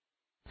him,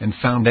 and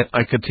found that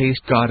I could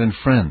taste God and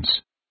friends.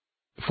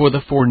 For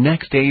the 4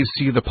 next days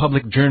see the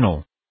Public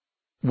Journal.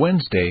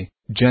 Wednesday,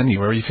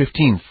 January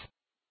 15th.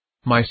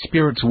 My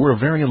spirits were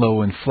very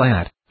low and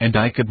flat, and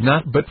I could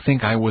not but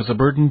think I was a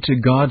burden to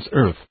God's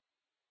earth,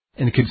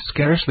 and could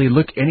scarcely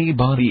look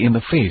anybody in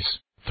the face,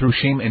 through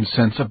shame and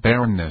sense of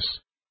barrenness.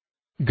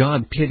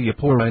 God pity a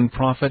poor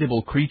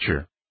unprofitable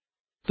creature.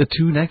 The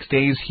 2 next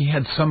days he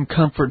had some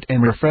comfort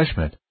and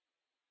refreshment.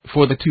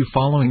 For the 2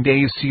 following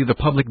days see the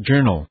Public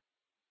Journal.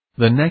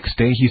 The next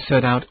day he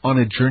set out on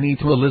a journey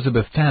to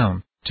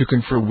Elizabethtown, to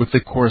confer with the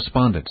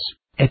correspondents,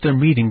 at their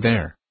meeting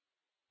there,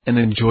 and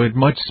enjoyed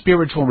much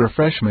spiritual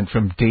refreshment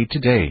from day to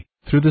day,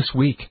 through this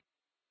week.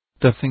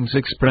 The things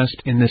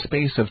expressed in this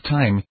space of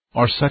time,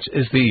 are such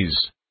as these: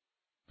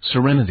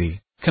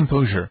 serenity,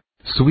 composure,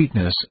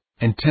 sweetness,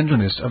 and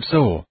tenderness of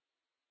soul.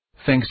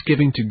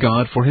 Thanksgiving to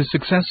God for his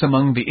success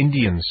among the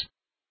Indians.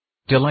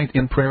 Delight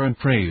in prayer and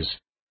praise.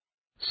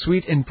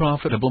 Sweet and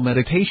profitable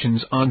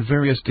meditations on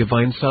various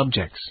divine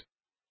subjects.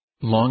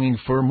 Longing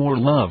for more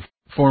love,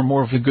 for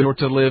more vigor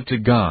to live to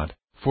God,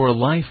 for a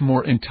life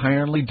more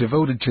entirely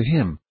devoted to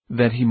him,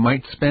 that he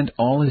might spend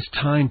all his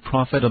time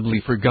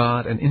profitably for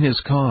God and in his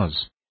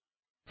cause.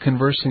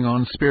 Conversing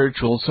on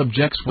spiritual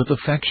subjects with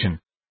affection,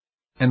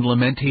 and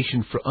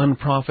lamentation for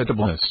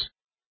unprofitableness.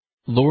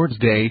 Lord's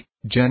Day,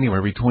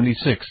 January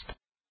 26th.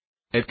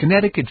 At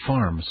Connecticut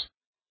Farms.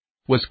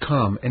 Was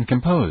calm and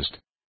composed.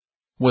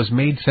 Was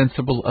made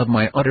sensible of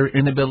my utter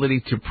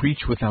inability to preach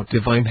without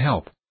divine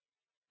help.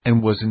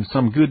 And was in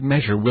some good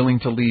measure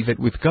willing to leave it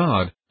with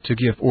God, to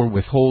give or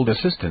withhold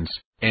assistance,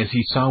 as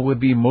he saw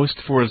would be most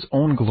for his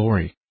own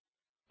glory.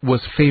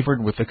 Was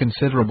favored with a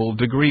considerable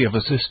degree of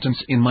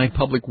assistance in my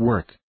public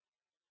work.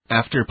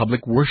 After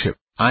public worship,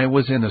 I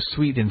was in a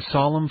sweet and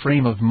solemn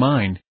frame of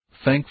mind,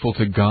 thankful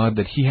to God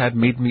that he had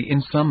made me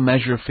in some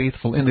measure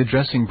faithful in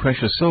addressing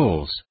precious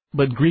souls,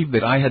 but grieved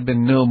that I had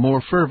been no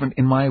more fervent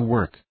in my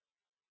work.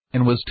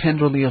 And was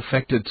tenderly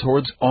affected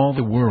towards all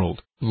the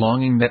world,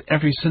 longing that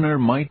every sinner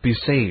might be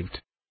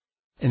saved.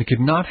 And could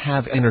not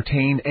have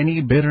entertained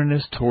any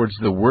bitterness towards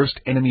the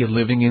worst enemy.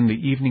 Living in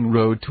the evening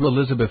road to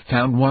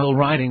Elizabethtown while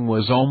riding,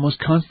 was almost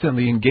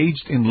constantly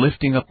engaged in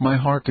lifting up my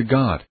heart to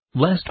God,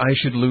 lest I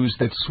should lose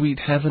that sweet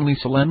heavenly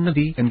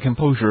solemnity and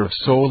composure of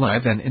soul I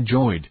then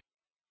enjoyed.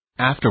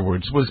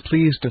 Afterwards was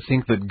pleased to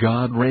think that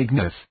God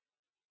reigneth,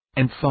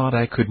 and thought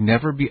I could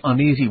never be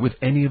uneasy with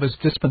any of his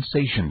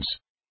dispensations,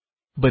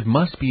 but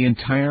must be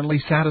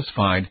entirely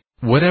satisfied,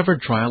 whatever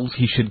trials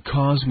he should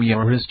cause me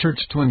or his church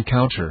to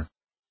encounter.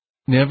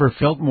 Never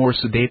felt more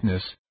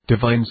sedateness,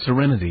 divine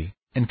serenity,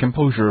 and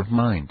composure of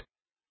mind.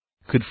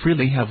 Could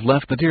freely have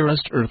left the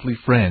dearest earthly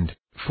friend,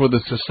 for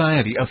the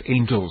society of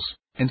angels,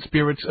 and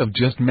spirits of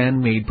just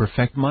men made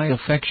perfect my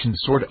affection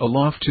soared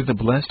aloft to the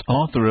blessed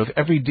author of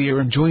every dear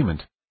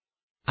enjoyment.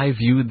 I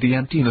viewed the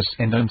emptiness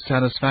and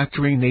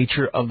unsatisfactory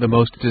nature of the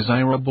most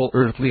desirable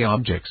earthly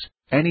objects,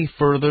 any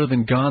further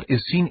than God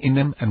is seen in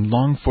them, and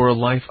longed for a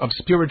life of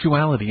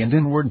spirituality and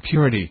inward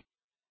purity,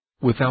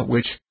 without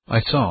which,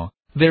 I saw,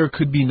 there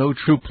could be no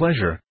true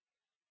pleasure.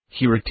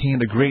 He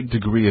retained a great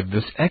degree of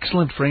this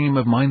excellent frame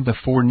of mind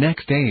before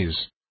next days.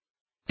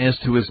 As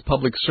to his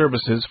public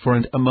services for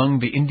and among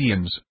the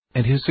Indians,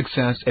 and his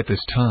success at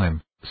this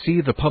time, see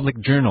the Public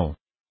Journal.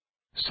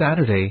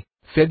 Saturday,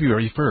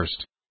 February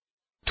 1st.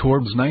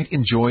 Towards night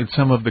enjoyed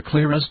some of the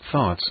clearest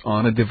thoughts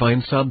on a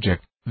divine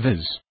subject,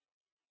 viz.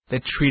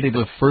 that treated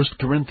of 1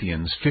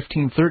 Corinthians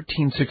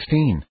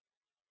 15:13-16.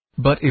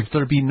 But if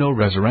there be no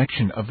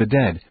resurrection of the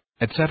dead,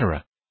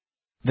 etc.,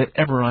 that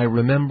ever I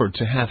remember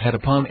to have had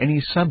upon any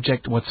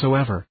subject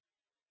whatsoever,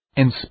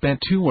 and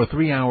spent 2 or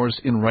 3 hours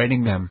in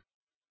writing them.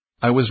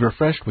 I was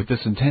refreshed with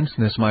this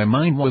intenseness. My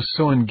mind was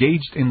so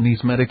engaged in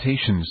these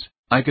meditations,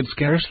 I could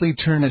scarcely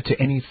turn it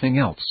to anything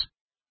else.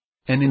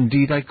 And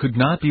indeed I could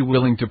not be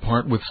willing to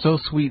part with so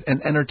sweet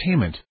an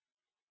entertainment.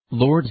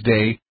 Lord's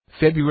Day,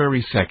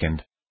 February 2nd.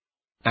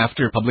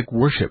 After public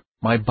worship,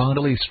 my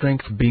bodily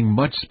strength being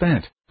much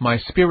spent, my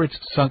spirits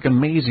sunk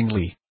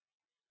amazingly.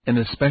 And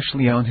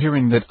especially on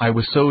hearing that I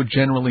was so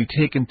generally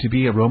taken to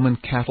be a Roman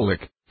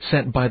Catholic,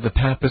 sent by the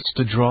Papists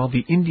to draw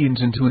the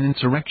Indians into an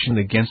insurrection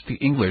against the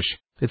English,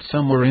 that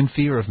some were in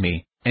fear of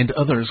me, and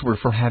others were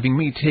for having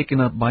me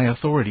taken up by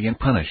authority and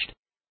punished.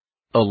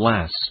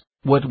 Alas,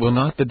 what will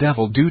not the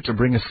devil do to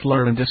bring a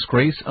slur and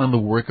disgrace on the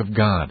work of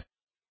God?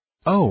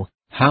 Oh,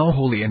 how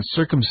holy and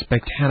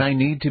circumspect had I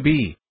need to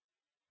be!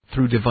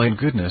 Through divine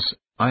goodness,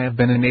 I have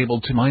been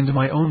enabled to mind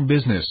my own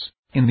business,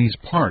 in these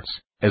parts,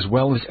 as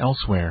well as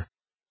elsewhere,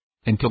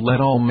 and to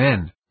let all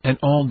men, and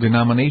all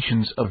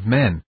denominations of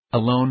men,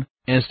 alone,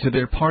 as to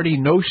their party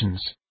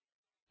notions,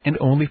 and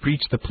only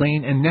preach the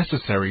plain and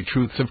necessary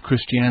truths of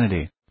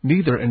Christianity,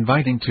 neither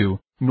inviting to,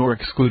 nor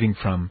excluding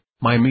from,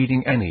 my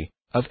meeting any,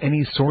 of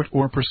any sort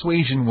or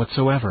persuasion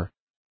whatsoever.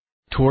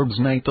 Towards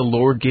night the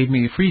Lord gave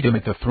me freedom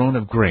at the throne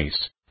of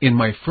grace, in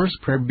my first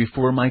prayer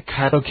before my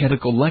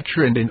catechetical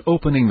lecture, and in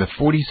opening the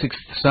 46th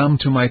Psalm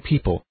to my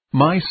people.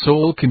 My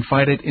soul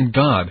confided in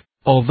God,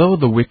 although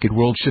the wicked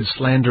world should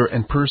slander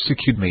and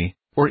persecute me,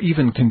 or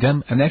even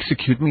condemn and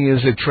execute me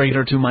as a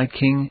traitor to my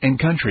king and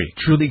country.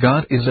 Truly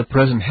God is a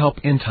present help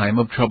in time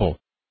of trouble.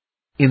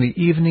 In the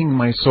evening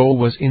my soul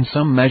was in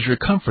some measure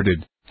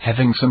comforted,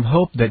 having some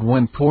hope that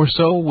one poor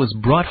soul was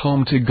brought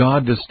home to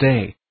God this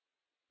day,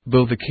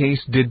 though the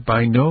case did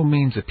by no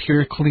means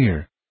appear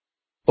clear.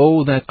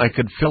 Oh, that I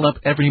could fill up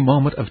every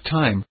moment of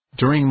time,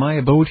 during my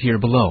abode here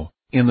below,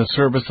 in the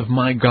service of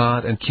my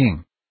God and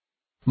King.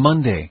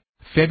 Monday,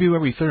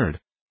 February 3rd.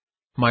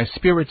 My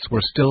spirits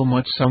were still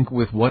much sunk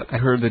with what I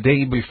heard the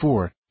day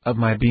before, of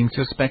my being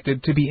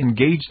suspected to be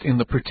engaged in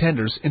the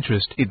Pretender's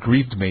interest. It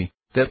grieved me,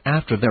 that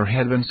after there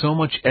had been so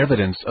much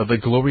evidence of the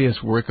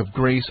glorious work of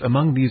grace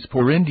among these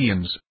poor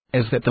Indians,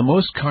 as that the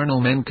most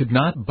carnal men could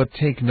not but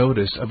take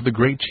notice of the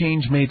great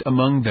change made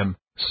among them,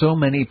 so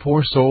many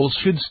poor souls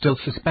should still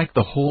suspect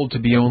the whole to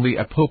be only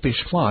a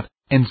popish plot,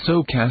 and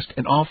so cast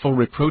an awful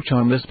reproach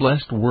on this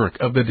blessed work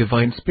of the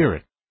Divine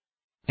Spirit,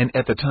 and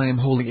at the time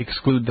wholly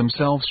exclude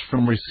themselves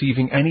from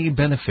receiving any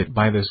benefit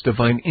by this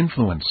divine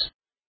influence.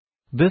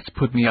 This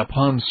put me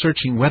upon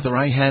searching whether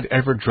I had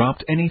ever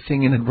dropped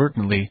anything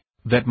inadvertently,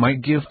 that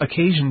might give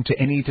occasion to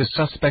any to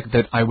suspect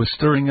that I was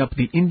stirring up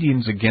the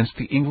Indians against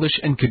the English,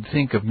 and could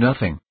think of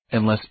nothing,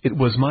 unless it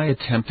was my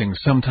attempting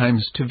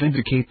sometimes to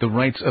vindicate the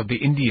rights of the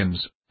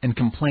Indians, and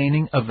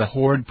complaining of the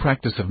horrid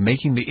practice of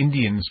making the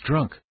Indians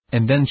drunk,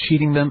 and then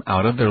cheating them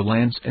out of their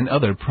lands and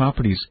other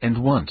properties.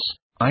 And once,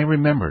 I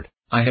remembered,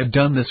 I had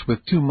done this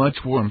with too much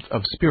warmth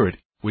of spirit,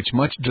 which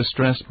much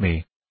distressed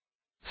me,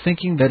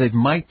 thinking that it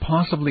might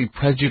possibly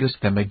prejudice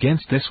them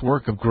against this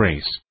work of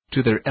grace,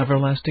 to their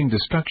everlasting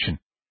destruction.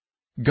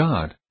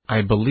 God,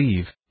 I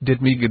believe,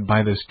 did me good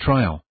by this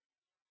trial,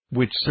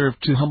 which served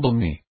to humble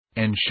me,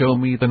 and show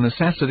me the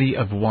necessity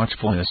of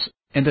watchfulness,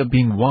 and of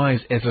being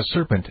wise as a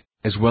serpent,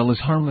 as well as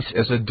harmless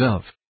as a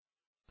dove.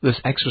 This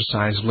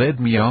exercise led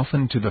me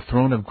often to the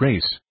throne of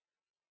grace,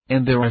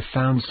 and there I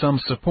found some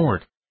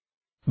support.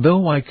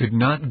 Though I could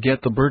not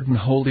get the burden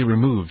wholly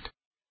removed,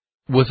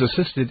 was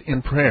assisted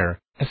in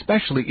prayer,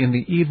 especially in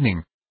the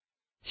evening.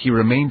 He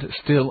remained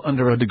still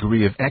under a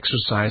degree of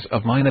exercise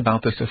of mind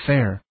about this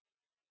affair,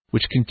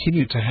 which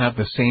continued to have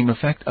the same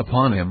effect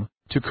upon him,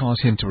 to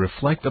cause him to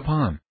reflect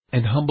upon,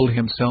 and humble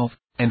himself,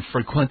 and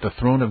frequent the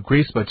throne of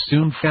grace, but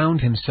soon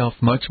found himself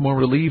much more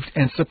relieved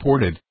and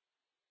supported.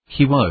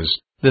 He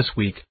was, this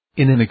week,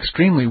 in an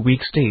extremely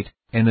weak state,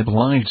 and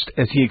obliged,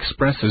 as he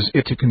expresses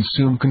it, to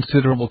consume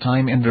considerable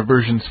time and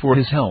diversions for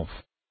his health.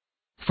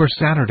 For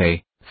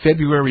Saturday,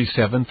 February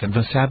 7th and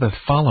the Sabbath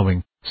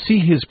following, see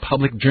his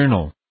public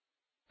journal.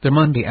 The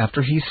Monday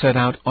after, he set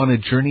out on a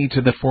journey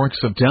to the Forks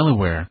of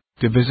Delaware,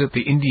 to visit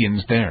the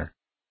Indians there.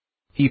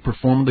 He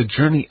performed the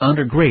journey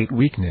under great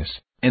weakness,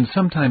 and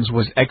sometimes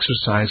was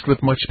exercised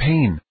with much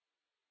pain,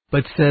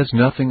 but says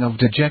nothing of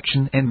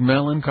dejection and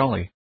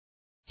melancholy.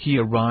 He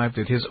arrived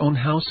at his own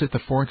house at the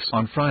Forks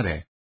on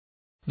Friday.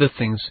 The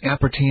things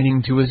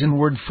appertaining to his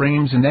inward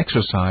frames and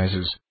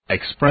exercises,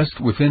 expressed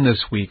within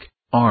this week,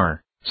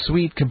 are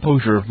sweet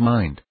composure of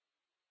mind,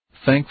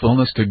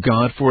 thankfulness to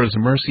God for his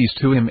mercies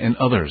to him and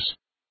others,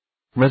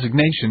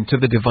 resignation to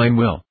the divine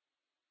will,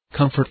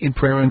 comfort in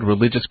prayer and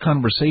religious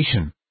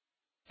conversation,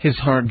 his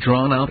heart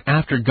drawn out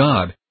after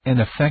God, and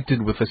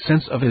affected with a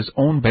sense of his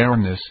own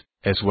barrenness,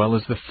 as well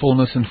as the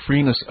fullness and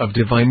freeness of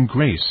divine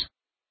grace.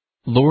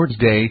 Lord's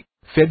Day,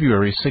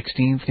 February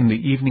 16th, in the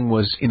evening,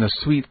 was in a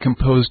sweet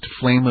composed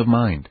flame of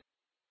mind.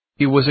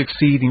 It was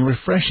exceeding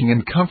refreshing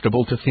and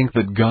comfortable to think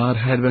that God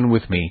had been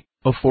with me,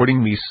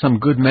 affording me some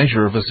good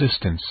measure of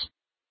assistance.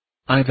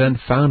 I then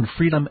found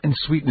freedom and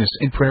sweetness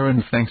in prayer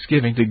and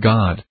thanksgiving to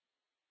God,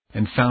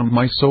 and found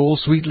my soul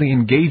sweetly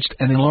engaged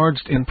and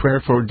enlarged in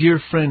prayer for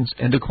dear friends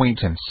and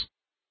acquaintance.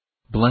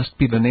 Blessed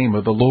be the name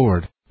of the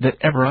Lord, that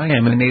ever I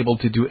am enabled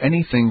to do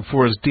anything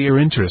for his dear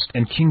interest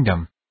and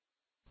kingdom.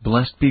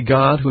 Blessed be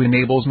God who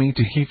enables me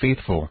to be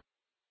faithful.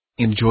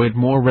 Enjoyed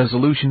more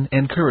resolution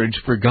and courage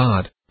for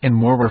God, and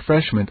more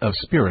refreshment of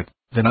spirit,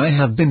 than I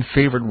have been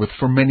favored with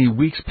for many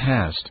weeks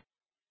past.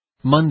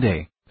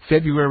 Monday,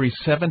 February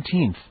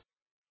 17th.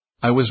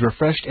 I was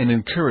refreshed and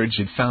encouraged,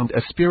 and found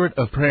a spirit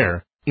of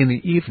prayer, in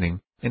the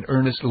evening, and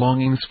earnest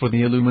longings for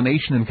the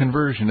illumination and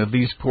conversion of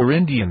these poor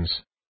Indians.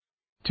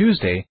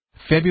 Tuesday,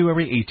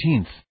 February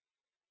 18th.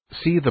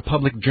 See the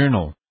public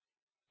journal.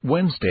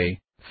 Wednesday,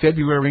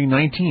 February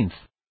 19th.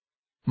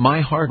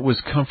 My heart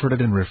was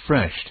comforted and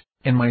refreshed,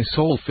 and my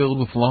soul filled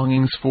with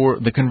longings for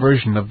the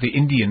conversion of the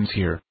Indians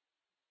here.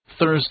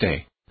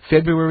 Thursday,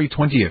 February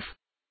 20th.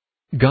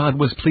 God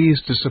was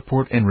pleased to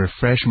support and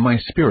refresh my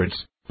spirits,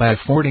 by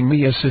affording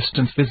me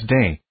assistance this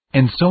day,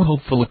 and so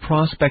hopeful a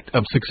prospect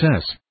of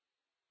success.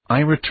 I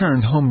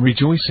returned home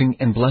rejoicing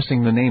and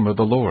blessing the name of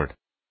the Lord.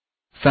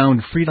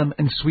 Found freedom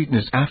and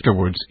sweetness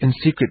afterwards in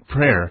secret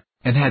prayer,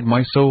 and had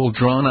my soul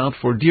drawn out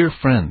for dear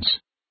friends.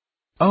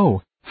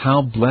 Oh,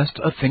 how blessed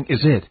a thing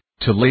is it,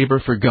 to labor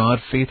for God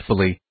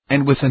faithfully,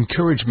 and with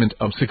encouragement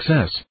of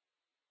success.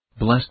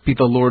 Blessed be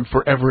the Lord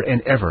forever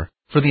and ever,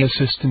 for the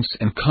assistance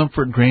and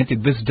comfort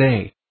granted this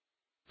day.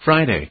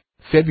 Friday,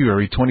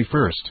 February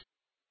 21st.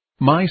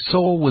 My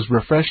soul was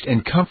refreshed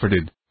and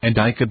comforted, and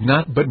I could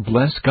not but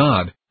bless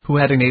God, who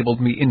had enabled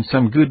me in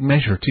some good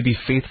measure to be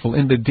faithful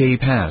in the day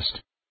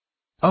past.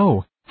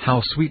 Oh,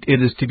 how sweet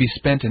it is to be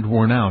spent and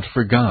worn out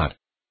for God.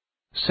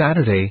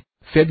 Saturday,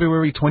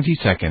 February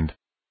 22nd.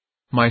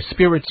 My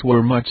spirits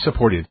were much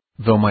supported,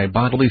 though my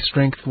bodily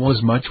strength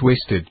was much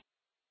wasted.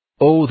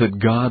 Oh, that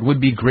God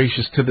would be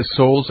gracious to the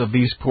souls of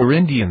these poor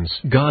Indians.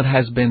 God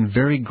has been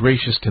very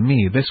gracious to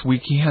me this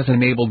week. He has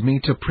enabled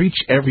me to preach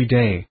every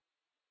day,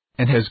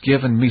 and has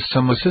given me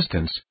some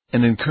assistance,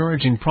 an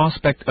encouraging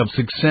prospect of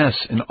success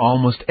in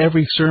almost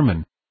every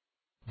sermon.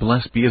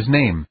 Blessed be his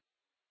name.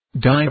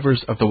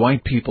 Divers of the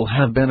white people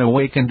have been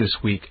awakened this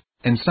week,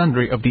 and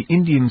sundry of the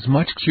Indians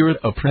much cured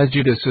of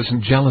prejudices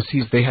and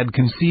jealousies they had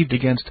conceived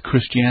against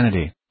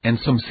Christianity, and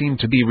some seem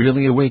to be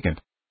really awakened.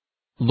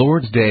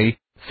 Lord's Day,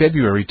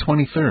 February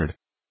 23rd.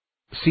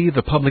 See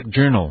the public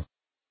journal.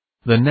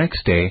 The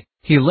next day,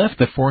 he left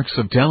the Forks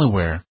of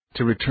Delaware,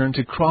 to return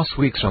to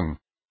Crosswixom,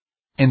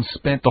 and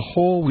spent the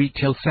whole week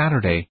till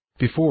Saturday,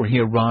 before he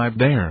arrived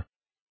there,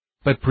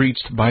 but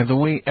preached by the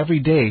way every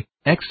day,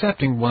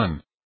 excepting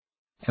one,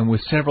 and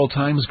was several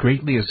times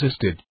greatly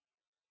assisted,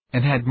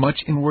 and had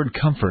much inward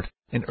comfort,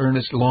 and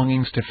earnest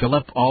longings to fill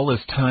up all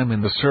his time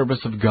in the service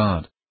of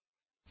God.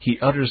 He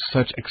utters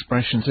such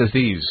expressions as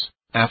these: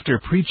 after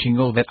preaching,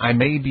 "Oh, that I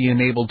may be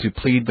enabled to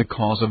plead the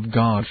cause of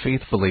God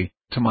faithfully,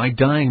 to my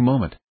dying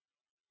moment.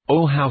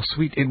 Oh, how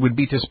sweet it would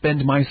be to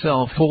spend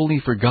myself wholly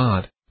for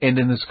God, and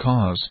in this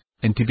cause,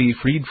 and to be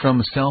freed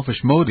from selfish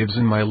motives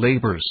in my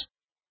labors.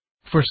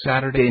 For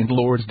Saturday and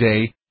Lord's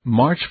Day,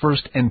 March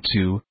 1st and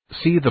 2,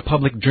 see the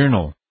Public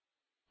Journal.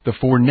 The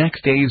 4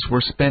 next days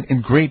were spent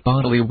in great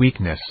bodily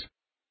weakness.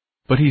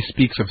 But he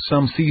speaks of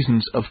some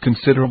seasons of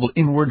considerable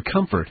inward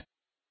comfort.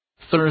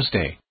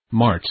 Thursday,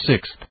 March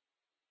 6th.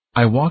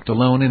 I walked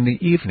alone in the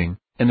evening,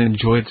 and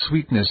enjoyed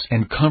sweetness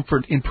and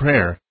comfort in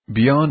prayer,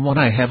 beyond what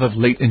I have of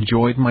late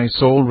enjoyed. My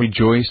soul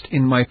rejoiced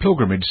in my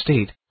pilgrimage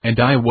state, and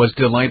I was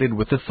delighted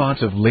with the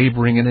thoughts of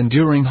laboring and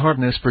enduring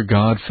hardness for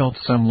God. Felt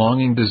some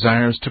longing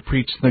desires to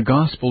preach the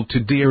gospel to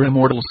dear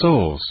immortal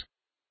souls,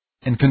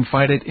 and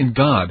confided in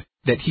God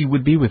that He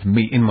would be with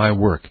me in my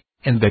work,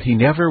 and that He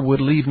never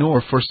would leave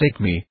nor forsake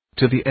me,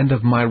 to the end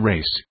of my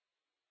race.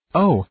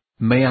 Oh,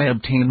 may I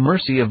obtain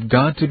mercy of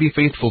God to be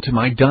faithful to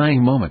my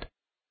dying moment.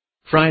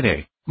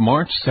 Friday,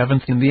 March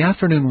 7th. In the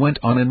afternoon went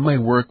on in my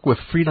work with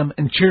freedom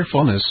and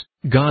cheerfulness,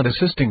 God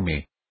assisting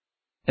me,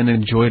 and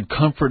enjoyed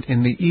comfort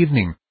in the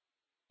evening.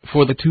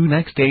 For the 2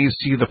 next days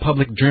see the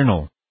Public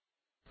Journal.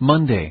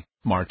 Monday,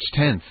 March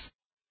 10th.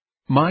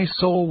 My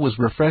soul was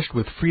refreshed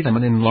with freedom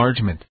and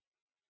enlargement,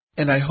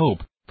 and I hope,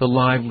 the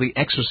lively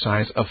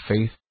exercise of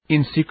faith,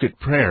 in secret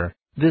prayer,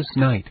 this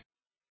night.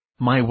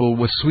 My will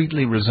was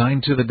sweetly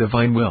resigned to the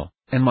divine will,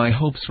 and my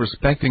hopes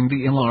respecting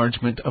the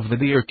enlargement of the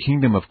dear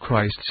kingdom of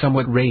Christ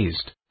somewhat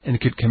raised, and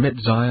could commit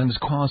Zion's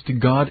cause to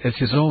God as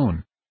his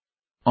own.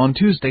 On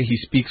Tuesday he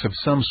speaks of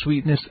some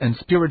sweetness and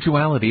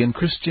spirituality in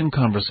Christian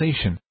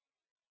conversation.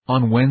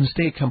 On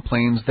Wednesday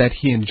complains that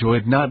he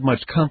enjoyed not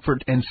much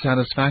comfort and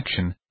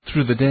satisfaction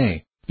through the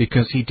day,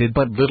 because he did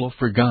but little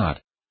for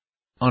God.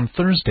 On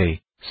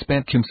Thursday,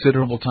 spent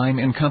considerable time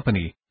in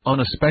company, on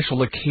a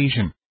special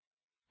occasion,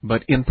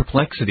 but in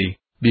perplexity,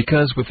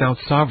 because without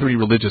sovereign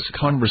religious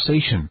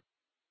conversation.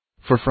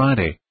 For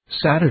Friday,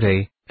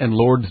 Saturday, and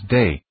Lord's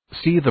Day,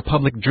 see the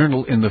Public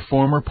Journal. In the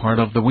former part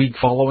of the week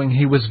following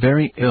he was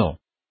very ill,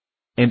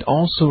 and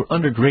also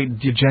under great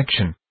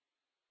dejection,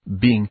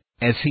 being,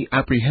 as he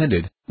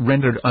apprehended,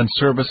 rendered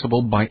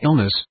unserviceable by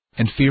illness,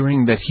 and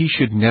fearing that he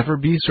should never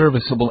be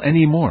serviceable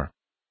any more,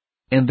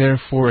 and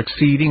therefore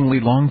exceedingly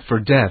longed for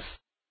death.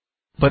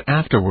 But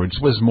afterwards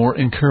was more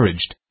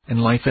encouraged,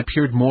 and life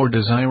appeared more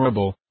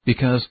desirable,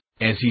 because,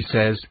 as he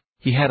says,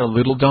 he had a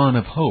little dawn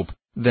of hope,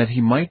 that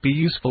he might be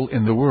useful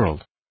in the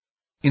world.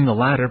 In the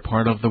latter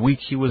part of the week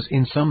he was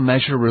in some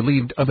measure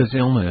relieved of his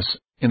illness,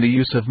 in the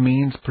use of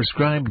means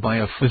prescribed by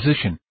a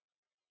physician.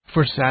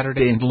 For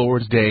Saturday and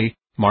Lord's Day,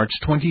 March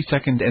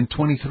 22nd and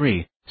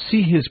 23,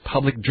 see his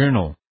Public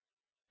Journal.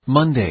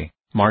 Monday,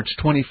 March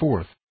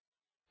 24th.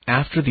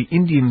 After the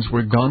Indians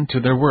were gone to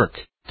their work,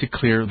 to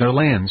clear their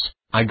lands,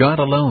 I got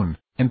alone,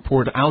 and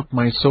poured out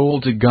my soul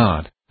to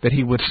God, that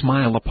He would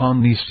smile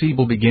upon these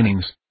feeble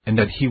beginnings, and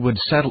that He would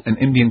settle an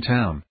Indian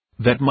town,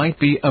 that might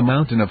be a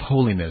mountain of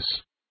holiness.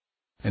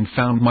 And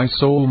found my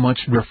soul much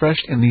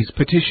refreshed in these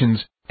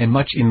petitions, and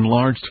much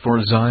enlarged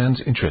for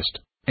Zion's interest,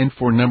 and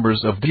for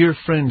numbers of dear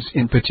friends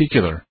in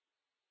particular.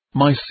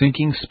 My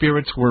sinking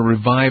spirits were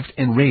revived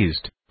and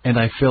raised, and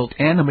I felt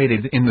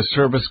animated in the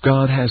service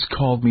God has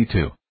called me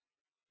to.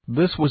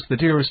 This was the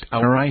dearest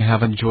hour I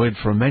have enjoyed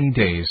for many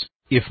days,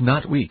 if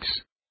not weeks.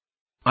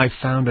 I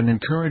found an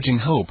encouraging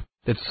hope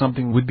that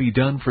something would be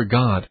done for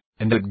God,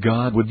 and that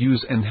God would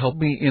use and help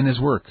me in His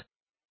work.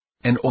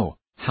 And oh,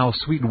 how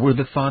sweet were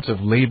the thoughts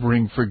of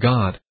laboring for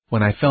God,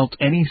 when I felt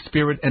any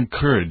spirit and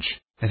courage,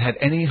 and had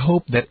any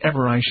hope that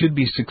ever I should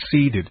be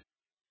succeeded.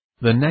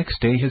 The next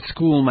day his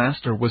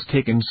schoolmaster was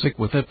taken sick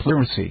with a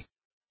pleurisy,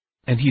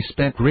 and he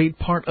spent great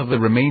part of the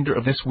remainder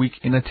of this week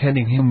in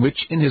attending him,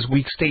 which in his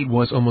weak state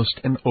was almost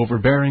an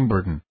overbearing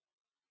burden,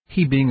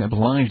 he being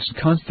obliged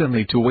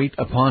constantly to wait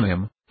upon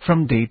him,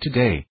 from day to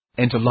day,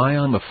 and to lie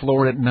on the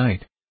floor at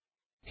night.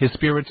 His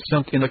spirits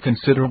sunk in a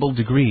considerable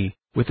degree,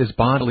 with his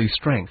bodily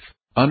strength,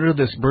 under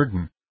this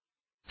burden.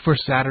 For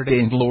Saturday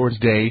and Lord's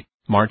Day,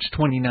 March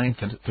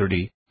 29th and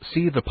 30,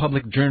 see the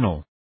Public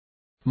Journal.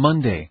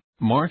 Monday,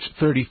 March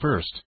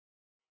 31st.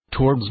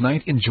 Towards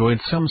night enjoyed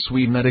some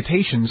sweet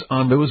meditations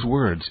on those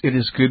words, "It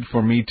is good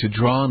for me to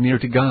draw near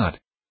to God."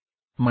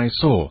 My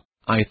soul,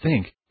 I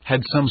think,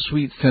 had some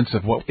sweet sense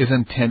of what is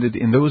intended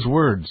in those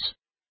words.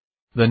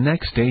 The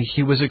next day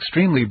he was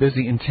extremely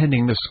busy in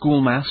tending the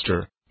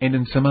schoolmaster, and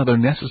in some other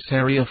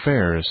necessary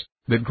affairs,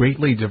 that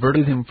greatly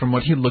diverted him from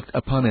what he looked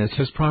upon as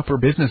his proper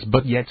business,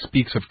 but yet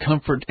speaks of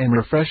comfort and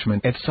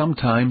refreshment at some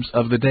times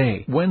of the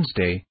day.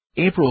 Wednesday,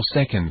 April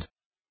 2nd.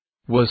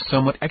 Was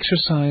somewhat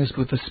exercised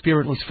with a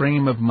spiritless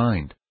frame of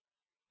mind,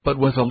 but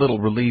was a little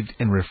relieved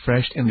and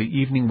refreshed in the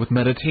evening with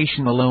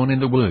meditation alone in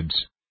the woods.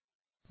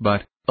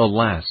 But,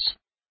 alas!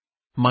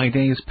 My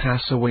days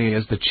pass away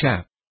as the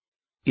chaff.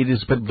 It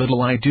is but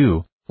little I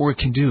do, or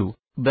can do,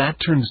 that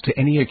turns to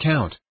any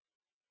account.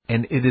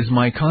 And it is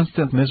my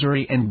constant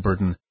misery and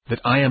burden,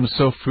 that I am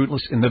so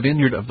fruitless in the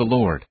vineyard of the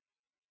Lord.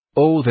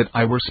 Oh, that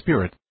I were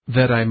spirit,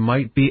 that I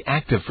might be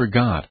active for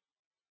God.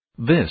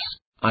 This,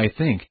 I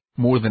think,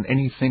 more than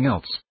anything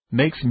else,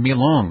 makes me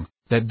long,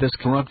 that this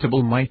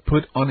corruptible might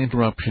put on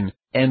incorruption,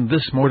 and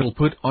this mortal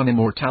put on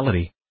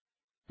immortality.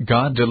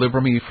 God deliver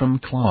me from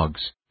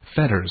clogs,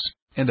 fetters,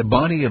 and a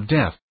body of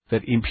death,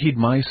 that impede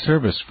my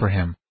service for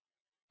him.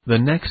 The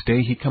next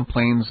day he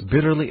complains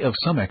bitterly of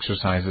some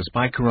exercises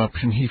by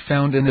corruption he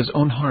found in his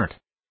own heart.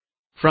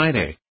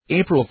 Friday,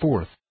 April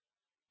 4th.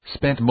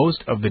 Spent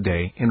most of the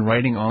day in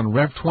writing on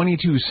Rev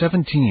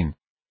 22:17.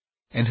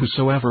 And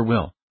whosoever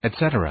will,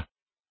 etc.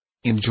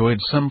 Enjoyed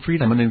some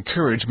freedom and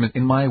encouragement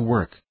in my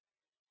work,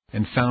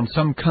 and found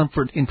some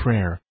comfort in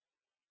prayer.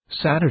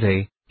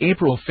 Saturday,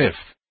 April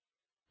 5th.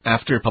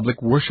 After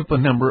public worship a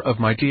number of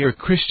my dear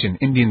Christian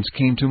Indians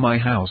came to my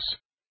house,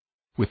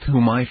 with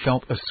whom I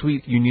felt a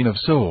sweet union of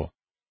soul.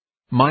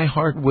 My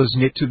heart was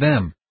knit to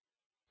them,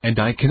 and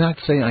I cannot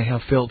say I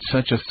have felt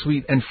such a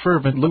sweet and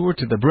fervent lure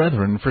to the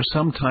brethren for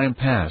some time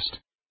past.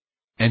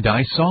 And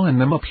I saw in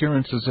them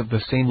appearances of the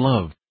same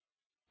love.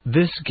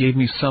 This gave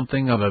me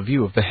something of a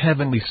view of the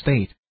heavenly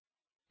state,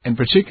 and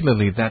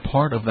particularly that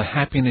part of the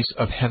happiness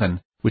of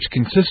heaven, which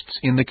consists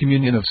in the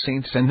communion of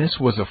saints, and this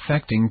was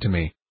affecting to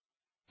me.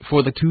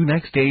 For the 2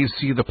 next days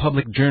see the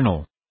public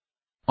journal.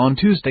 On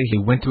Tuesday he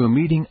went to a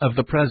meeting of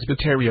the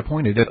presbytery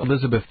appointed at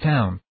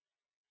Elizabethtown.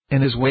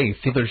 In his way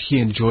thither he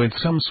enjoyed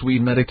some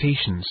sweet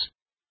meditations.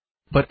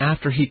 But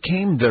after he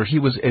came there he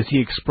was, as he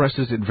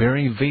expresses it,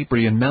 very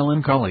vapory and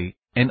melancholy,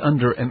 and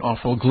under an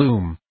awful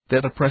gloom,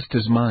 that oppressed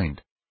his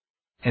mind.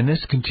 And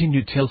this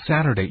continued till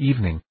Saturday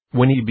evening,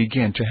 when he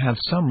began to have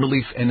some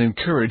relief and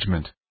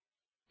encouragement.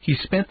 He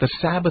spent the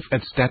Sabbath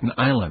at Staten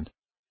Island,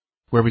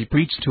 where he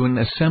preached to an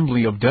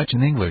assembly of Dutch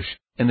and English,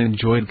 and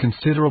enjoyed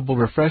considerable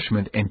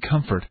refreshment and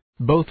comfort,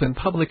 both in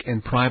public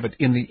and private.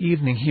 In the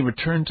evening he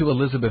returned to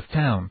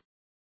Elizabethtown.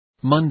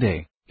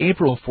 Monday,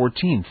 April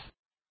 14th.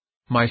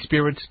 My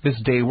spirits this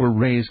day were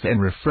raised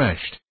and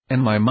refreshed,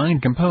 and my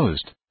mind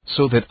composed,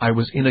 so that I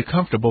was in a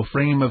comfortable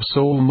frame of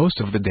soul most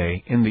of the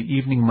day. In the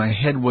evening my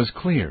head was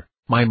clear,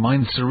 my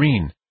mind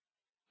serene.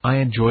 I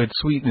enjoyed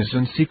sweetness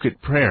and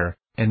secret prayer,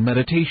 and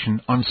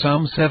meditation on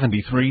Psalm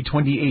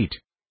 73:28.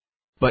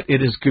 But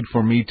it is good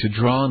for me to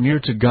draw near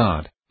to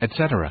God,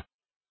 etc.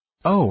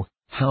 Oh,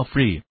 how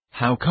free,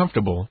 how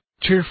comfortable,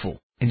 cheerful,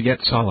 and yet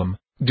solemn,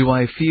 do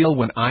I feel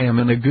when I am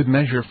in a good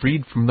measure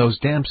freed from those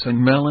damps and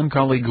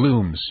melancholy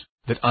glooms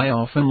that I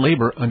often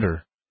labor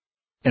under.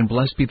 And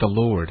blessed be the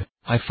Lord,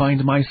 I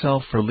find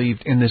myself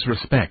relieved in this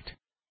respect.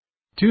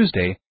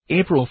 Tuesday,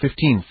 April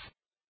 15th.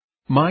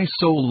 My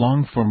soul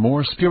longed for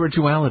more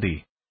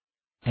spirituality,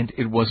 and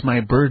it was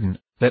my burden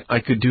that I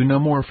could do no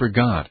more for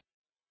God.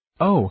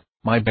 Oh,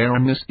 my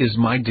barrenness is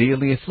my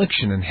daily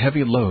affliction and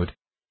heavy load.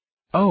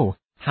 Oh,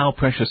 how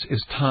precious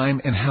is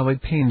time, and how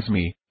it pains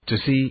me to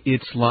see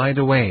it slide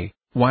away,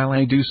 while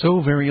I do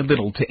so very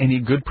little to any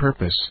good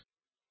purpose.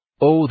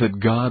 Oh, that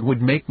God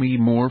would make me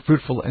more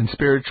fruitful and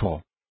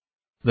spiritual.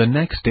 The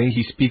next day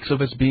he speaks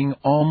of as being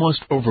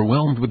almost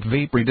overwhelmed with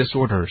vapory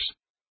disorders,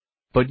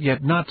 but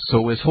yet not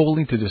so as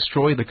wholly to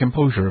destroy the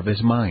composure of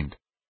his mind.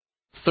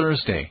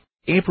 Thursday,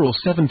 April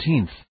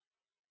 17th.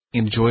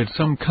 Enjoyed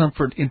some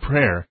comfort in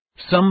prayer,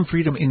 some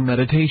freedom in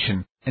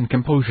meditation, and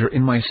composure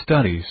in my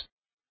studies.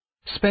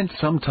 Spent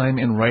some time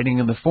in writing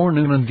in the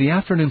forenoon, and the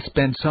afternoon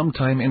spent some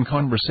time in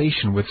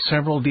conversation with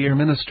several dear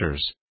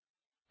ministers.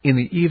 In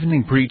the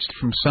evening preached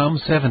from Psalm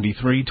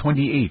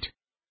 73:28.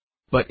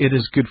 But it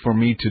is good for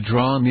me to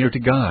draw near to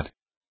God.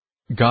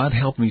 God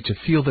help me to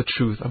feel the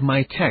truth of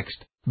my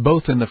text,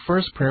 both in the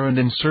first prayer and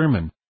in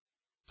sermon.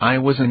 I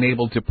was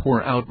enabled to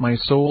pour out my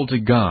soul to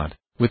God,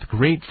 with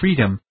great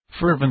freedom,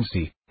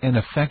 fervency, and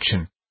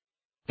affection.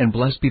 And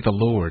blessed be the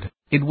Lord,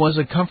 it was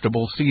a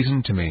comfortable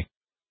season to me.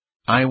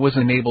 I was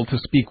enabled to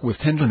speak with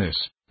tenderness,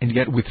 and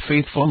yet with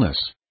faithfulness.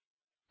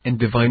 And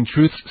divine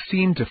truths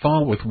seemed to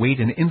fall with weight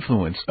and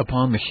influence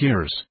upon the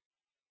hearers.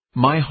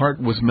 My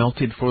heart was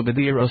melted for the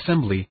dear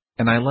assembly,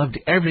 and I loved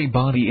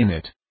everybody in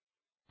it.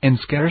 And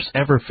scarce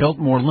ever felt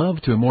more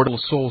love to immortal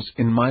souls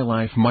in my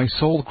life. My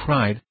soul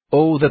cried,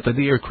 oh, that the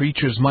dear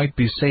creatures might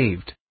be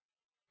saved.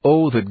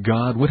 Oh, that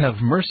God would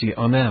have mercy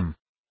on them.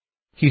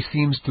 He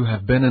seems to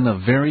have been in a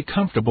very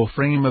comfortable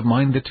frame of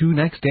mind the 2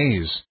 next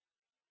days.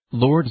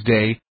 Lord's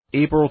Day,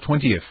 April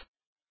 20th.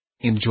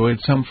 Enjoyed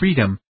some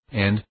freedom,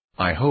 and,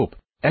 I hope,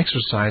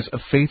 exercise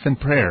of faith and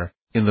prayer,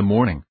 in the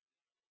morning.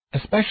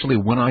 Especially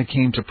when I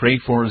came to pray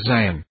for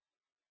Zion.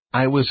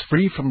 I was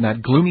free from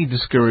that gloomy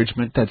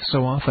discouragement that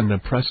so often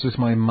oppresses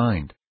my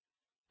mind.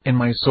 And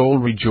my soul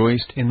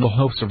rejoiced in the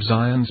hopes of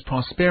Zion's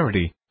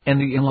prosperity, and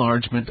the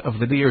enlargement of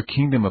the dear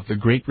kingdom of the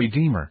great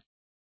Redeemer.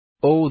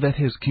 Oh, that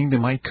his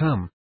kingdom might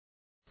come.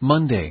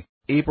 Monday,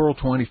 April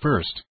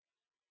 21st.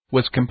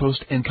 Was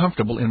composed and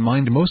comfortable in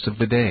mind most of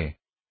the day,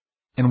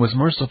 and was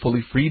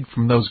mercifully freed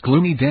from those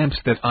gloomy damps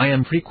that I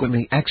am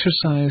frequently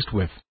exercised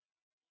with.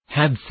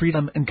 Had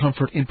freedom and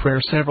comfort in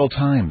prayer several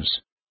times,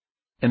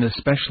 and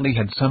especially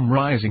had some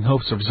rising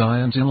hopes of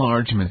Zion's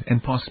enlargement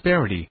and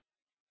prosperity.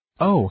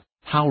 Oh,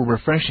 how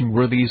refreshing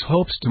were these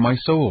hopes to my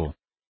soul!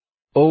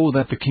 Oh,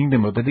 that the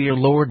kingdom of the dear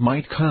Lord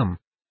might come!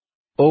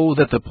 Oh,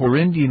 that the poor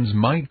Indians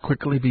might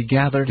quickly be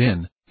gathered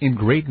in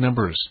great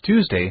numbers.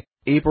 Tuesday,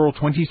 April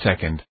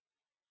 22.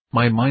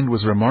 My mind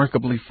was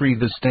remarkably free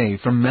this day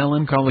from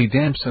melancholy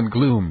damps and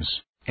glooms,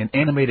 and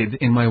animated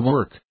in my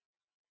work.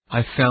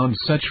 I found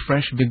such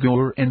fresh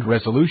vigor and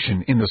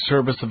resolution in the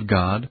service of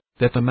God,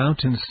 that the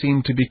mountains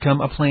seemed to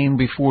become a plain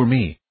before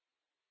me.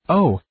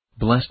 Oh,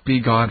 blessed be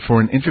God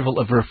for an interval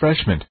of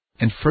refreshment,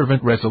 and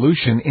fervent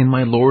resolution in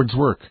my Lord's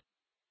work.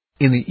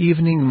 In the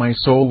evening my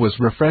soul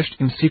was refreshed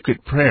in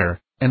secret prayer,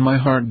 and my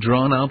heart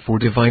drawn out for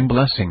divine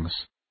blessings,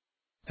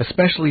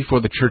 especially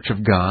for the Church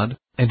of God,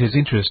 and His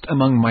interest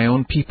among my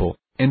own people,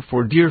 and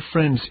for dear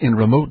friends in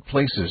remote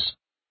places.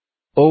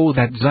 Oh,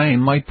 that Zion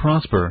might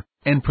prosper,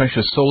 and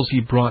precious souls He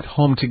brought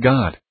home to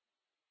God.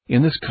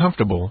 In this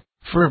comfortable,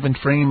 fervent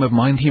frame of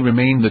mind he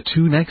remained the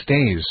 2 next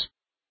days.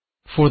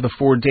 For the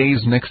 4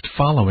 days next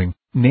following,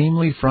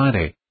 namely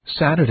Friday,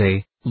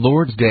 Saturday,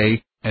 Lord's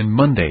Day, and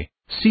Monday,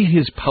 see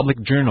his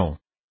public journal.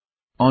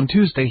 On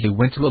Tuesday he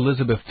went to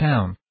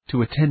Elizabethtown,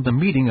 to attend the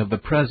meeting of the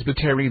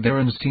presbytery there,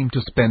 and seemed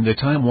to spend the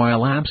time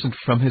while absent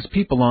from his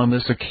people on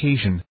this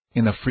occasion,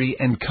 in a free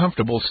and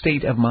comfortable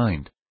state of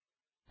mind.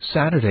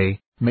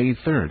 Saturday, May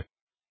 3rd.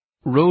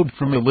 Rode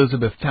from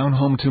Elizabethtown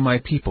home to my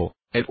people,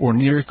 at or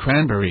near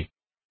Cranberry,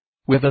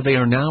 whither they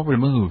are now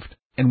removed,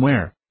 and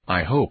where,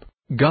 I hope,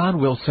 God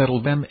will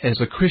settle them as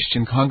a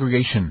Christian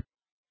congregation.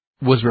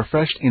 Was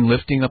refreshed in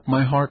lifting up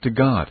my heart to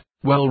God,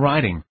 while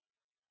riding,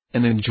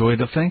 and enjoyed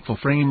a thankful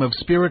frame of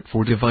spirit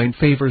for divine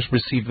favors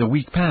received the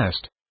week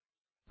past.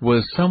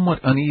 Was somewhat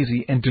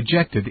uneasy and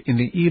dejected in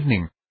the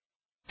evening,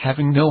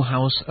 having no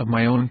house of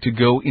my own to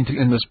go into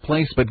in this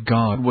place, but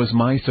God was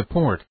my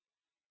support.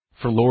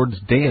 For Lord's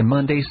Day and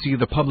Monday see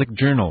the public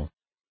journal.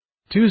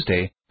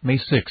 Tuesday, May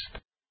 6th.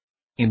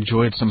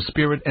 Enjoyed some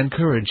spirit and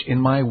courage in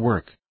my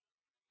work.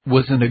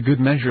 Was in a good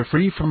measure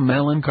free from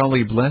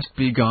melancholy, blessed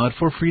be God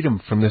for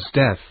freedom from this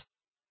death.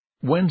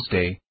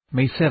 Wednesday,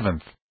 May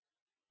 7th.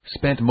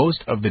 Spent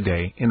most of the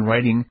day in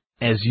writing,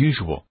 as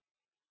usual.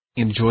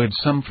 Enjoyed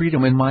some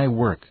freedom in my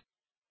work.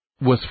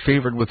 Was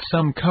favored with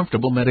some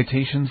comfortable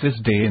meditations this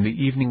day, and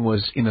the evening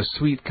was in a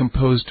sweet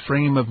composed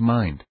frame of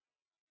mind.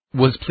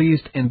 Was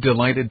pleased and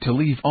delighted to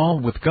leave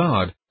all with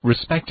God,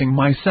 respecting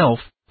myself,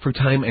 for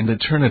time and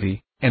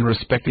eternity, and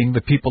respecting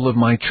the people of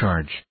my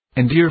charge,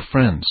 and dear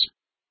friends.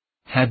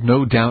 Had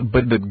no doubt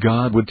but that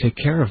God would take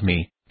care of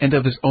me, and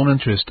of His own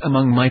interest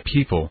among my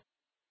people.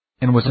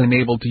 And was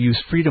enabled to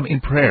use freedom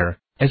in prayer,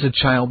 as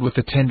a child with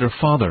a tender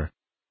father.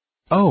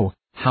 Oh,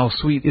 how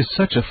sweet is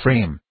such a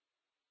frame!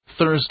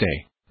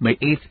 Thursday, May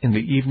 8th, in the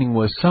evening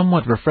was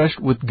somewhat refreshed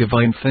with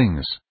divine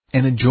things,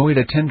 and enjoyed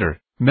a tender,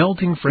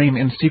 melting frame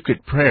in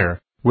secret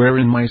prayer,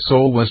 wherein my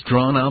soul was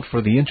drawn out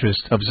for the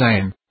interest of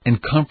Zion,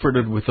 and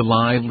comforted with the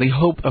lively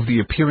hope of the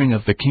appearing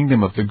of the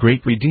kingdom of the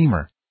great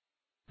Redeemer.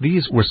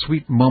 These were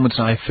sweet moments.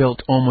 I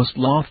felt almost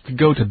loth to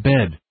go to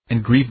bed,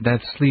 and grieved that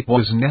sleep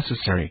was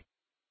necessary.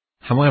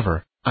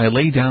 However, I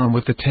lay down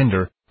with a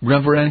tender,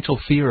 reverential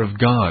fear of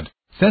God,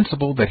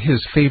 sensible that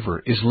His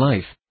favor is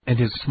life, and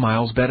His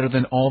smiles better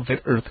than all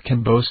that earth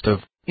can boast of,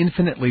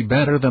 infinitely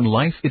better than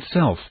life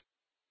itself.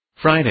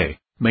 Friday,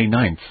 May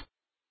 9th.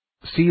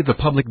 See the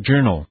public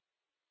journal.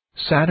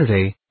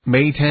 Saturday,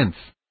 May 10th.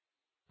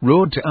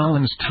 Rode to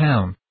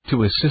Allenstown,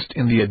 to assist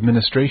in the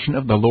administration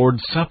of the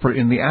Lord's Supper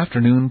in the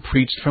afternoon.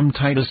 Preached from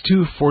Titus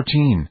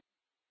 2:14.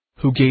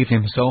 Who gave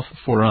Himself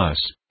for us,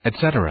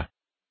 etc.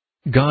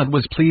 God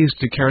was pleased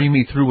to carry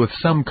me through with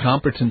some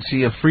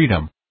competency of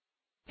freedom,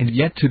 and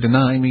yet to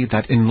deny me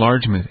that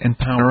enlargement and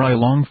power I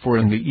longed for.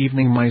 In the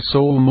evening my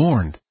soul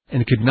mourned,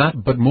 and could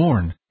not but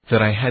mourn,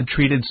 that I had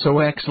treated so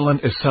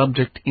excellent a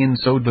subject in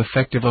so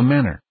defective a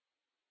manner,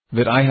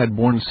 that I had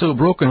borne so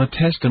broken a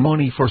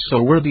testimony for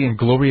so worthy and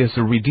glorious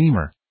a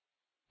Redeemer.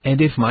 And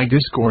if my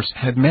discourse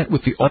had met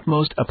with the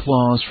utmost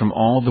applause from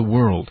all the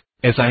world,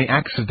 as I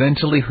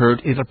accidentally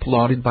heard it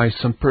applauded by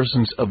some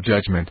persons of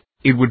judgment,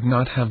 it would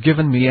not have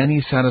given me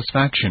any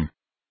satisfaction.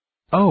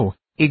 Oh,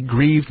 it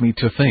grieved me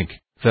to think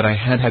that I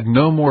had had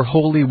no more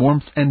holy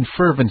warmth and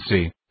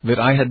fervency, that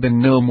I had been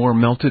no more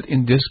melted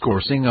in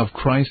discoursing of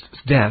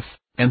Christ's death,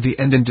 and the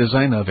end and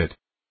design of it.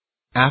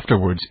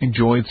 Afterwards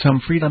enjoyed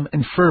some freedom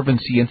and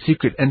fervency in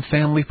secret and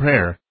family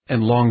prayer,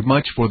 and longed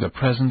much for the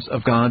presence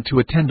of God to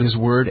attend His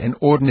word and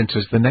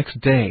ordinances the next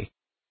day.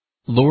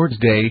 Lord's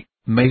Day,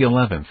 May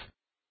 11th.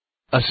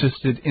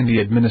 Assisted in the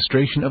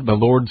administration of the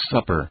Lord's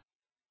Supper,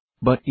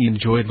 but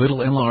enjoyed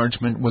little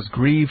enlargement. Was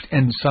grieved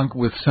and sunk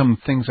with some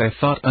things I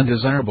thought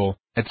undesirable,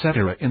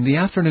 etc. In the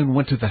afternoon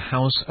went to the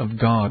house of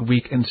God,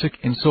 weak and sick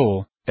in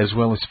soul, as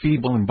well as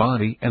feeble in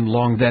body, and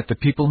longed that the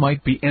people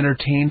might be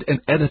entertained and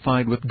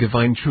edified with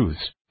divine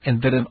truths,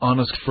 and that an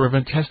honest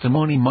fervent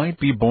testimony might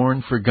be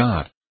borne for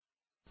God.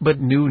 But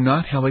knew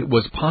not how it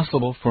was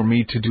possible for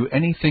me to do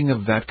anything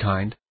of that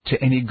kind, to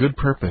any good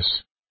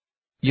purpose.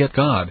 Yet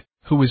God,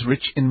 who is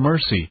rich in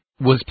mercy,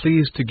 was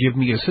pleased to give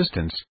me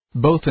assistance,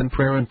 both in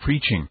prayer and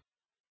preaching.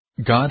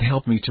 God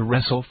helped me to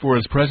wrestle for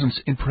His presence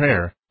in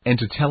prayer, and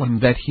to tell Him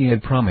that He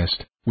had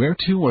promised, where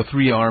 2 or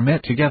 3 are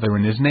met together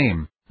in His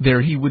name,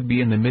 there He would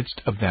be in the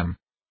midst of them.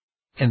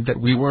 And that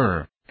we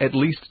were, at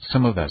least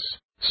some of us,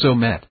 so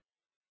met.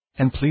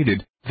 and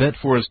pleaded that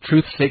for his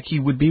truth's sake he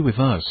would be with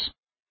us.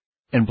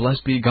 And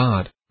blessed be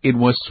God, it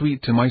was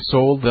sweet to my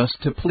soul thus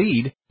to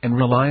plead, and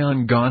rely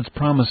on God's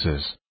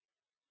promises.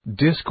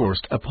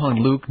 Discoursed upon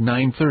Luke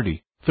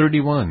 9:30,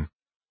 31.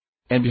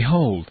 And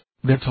behold,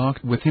 there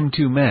talked with him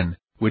 2 men,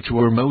 which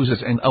were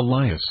Moses and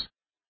Elias,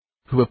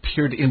 who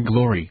appeared in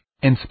glory,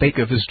 and spake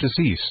of his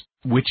decease,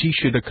 which he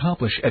should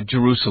accomplish at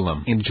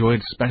Jerusalem.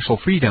 Enjoyed special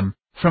freedom,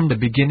 from the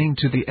beginning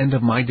to the end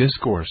of my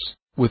discourse,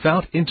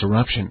 without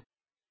interruption.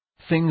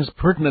 Things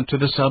pertinent to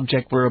the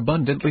subject were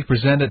abundantly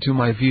presented to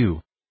my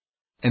view,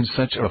 and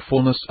such a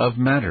fullness of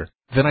matter,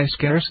 that I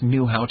scarce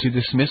knew how to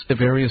dismiss the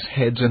various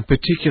heads and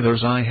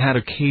particulars I had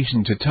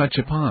occasion to touch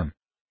upon.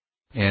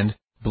 And,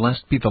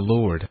 blessed be the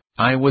Lord,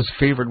 I was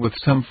favored with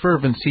some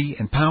fervency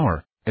and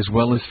power, as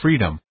well as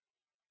freedom,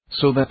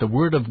 so that the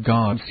Word of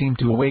God seemed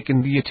to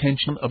awaken the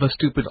attention of a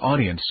stupid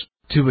audience,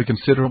 to a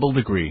considerable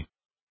degree.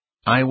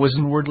 I was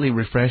inwardly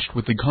refreshed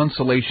with the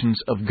consolations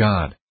of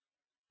God,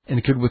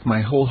 and could with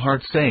my whole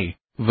heart say,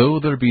 though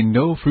there be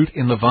no fruit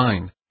in the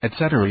vine,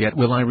 etc., yet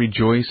will I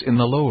rejoice in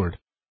the Lord.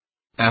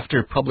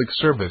 After public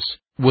service,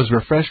 was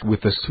refreshed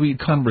with the sweet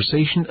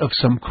conversation of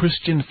some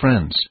Christian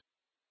friends.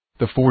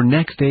 The 4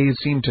 next days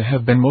seem to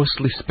have been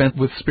mostly spent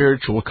with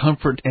spiritual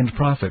comfort and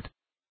profit.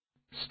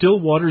 Still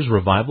Waters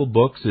Revival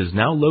Books is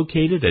now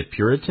located at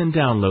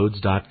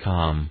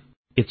PuritanDownloads.com.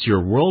 It's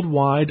your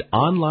worldwide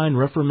online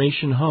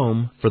Reformation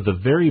home for the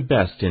very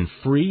best in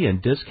free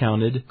and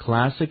discounted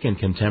classic and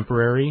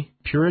contemporary,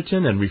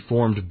 Puritan and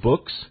Reformed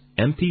books,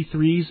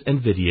 MP3s,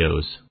 and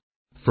videos.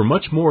 For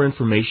much more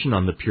information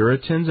on the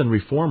Puritans and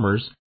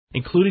Reformers,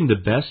 including the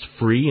best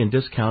free and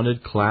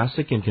discounted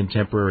classic and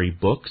contemporary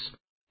books,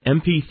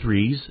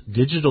 MP3s,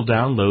 digital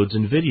downloads,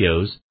 and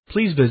videos,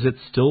 please visit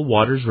Still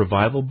Waters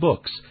Revival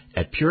Books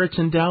at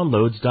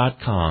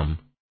PuritanDownloads.com.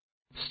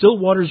 Still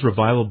Waters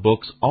Revival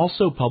Books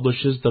also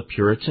publishes the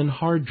Puritan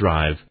Hard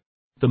Drive,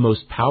 the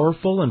most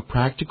powerful and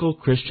practical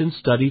Christian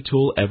study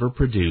tool ever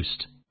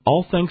produced.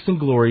 All thanks and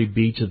glory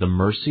be to the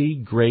mercy,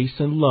 grace,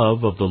 and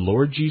love of the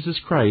Lord Jesus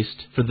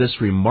Christ for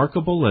this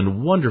remarkable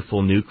and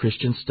wonderful new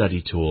Christian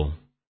study tool.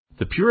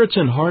 The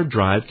Puritan Hard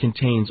Drive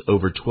contains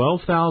over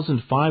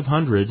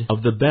 12,500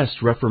 of the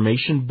best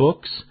Reformation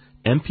books,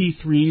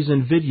 MP3s,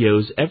 and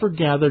videos ever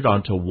gathered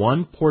onto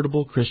one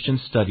portable Christian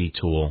study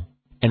tool.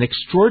 An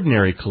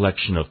extraordinary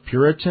collection of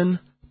Puritan,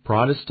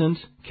 Protestant,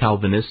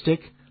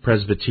 Calvinistic,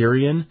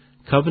 Presbyterian,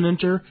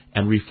 Covenanter,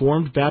 and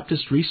Reformed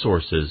Baptist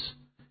resources.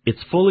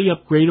 It's fully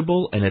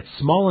upgradable and it's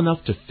small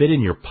enough to fit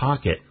in your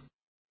pocket.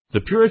 The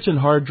Puritan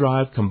Hard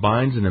Drive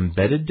combines an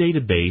embedded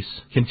database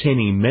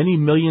containing many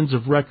millions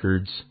of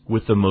records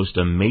with the most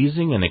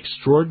amazing and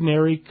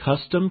extraordinary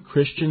custom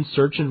Christian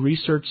search and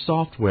research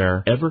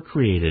software ever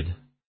created.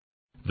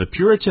 The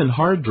Puritan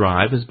Hard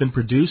Drive has been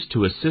produced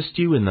to assist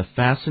you in the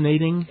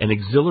fascinating and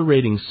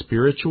exhilarating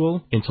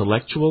spiritual,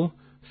 intellectual,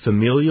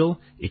 familial,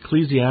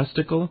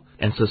 ecclesiastical,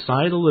 and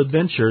societal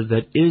adventure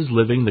that is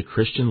living the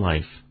Christian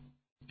life.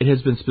 It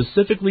has been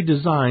specifically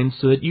designed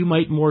so that you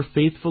might more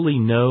faithfully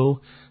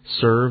know,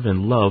 serve,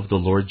 and love the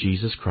Lord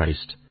Jesus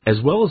Christ,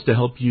 as well as to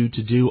help you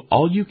to do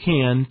all you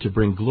can to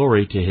bring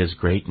glory to His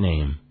great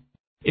name.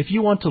 If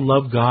you want to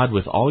love God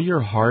with all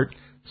your heart,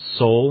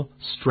 soul,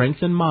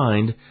 strength, and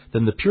mind,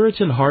 then the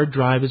Puritan Hard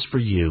Drive is for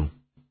you.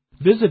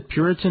 Visit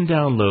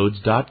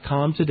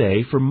PuritanDownloads.com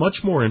today for much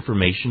more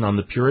information on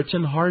the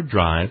Puritan Hard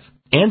Drive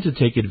and to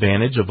take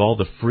advantage of all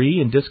the free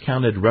and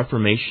discounted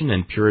Reformation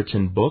and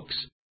Puritan books,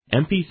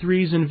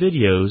 MP3s, and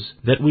videos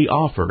that we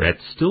offer at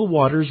Still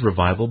Waters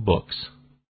Revival Books.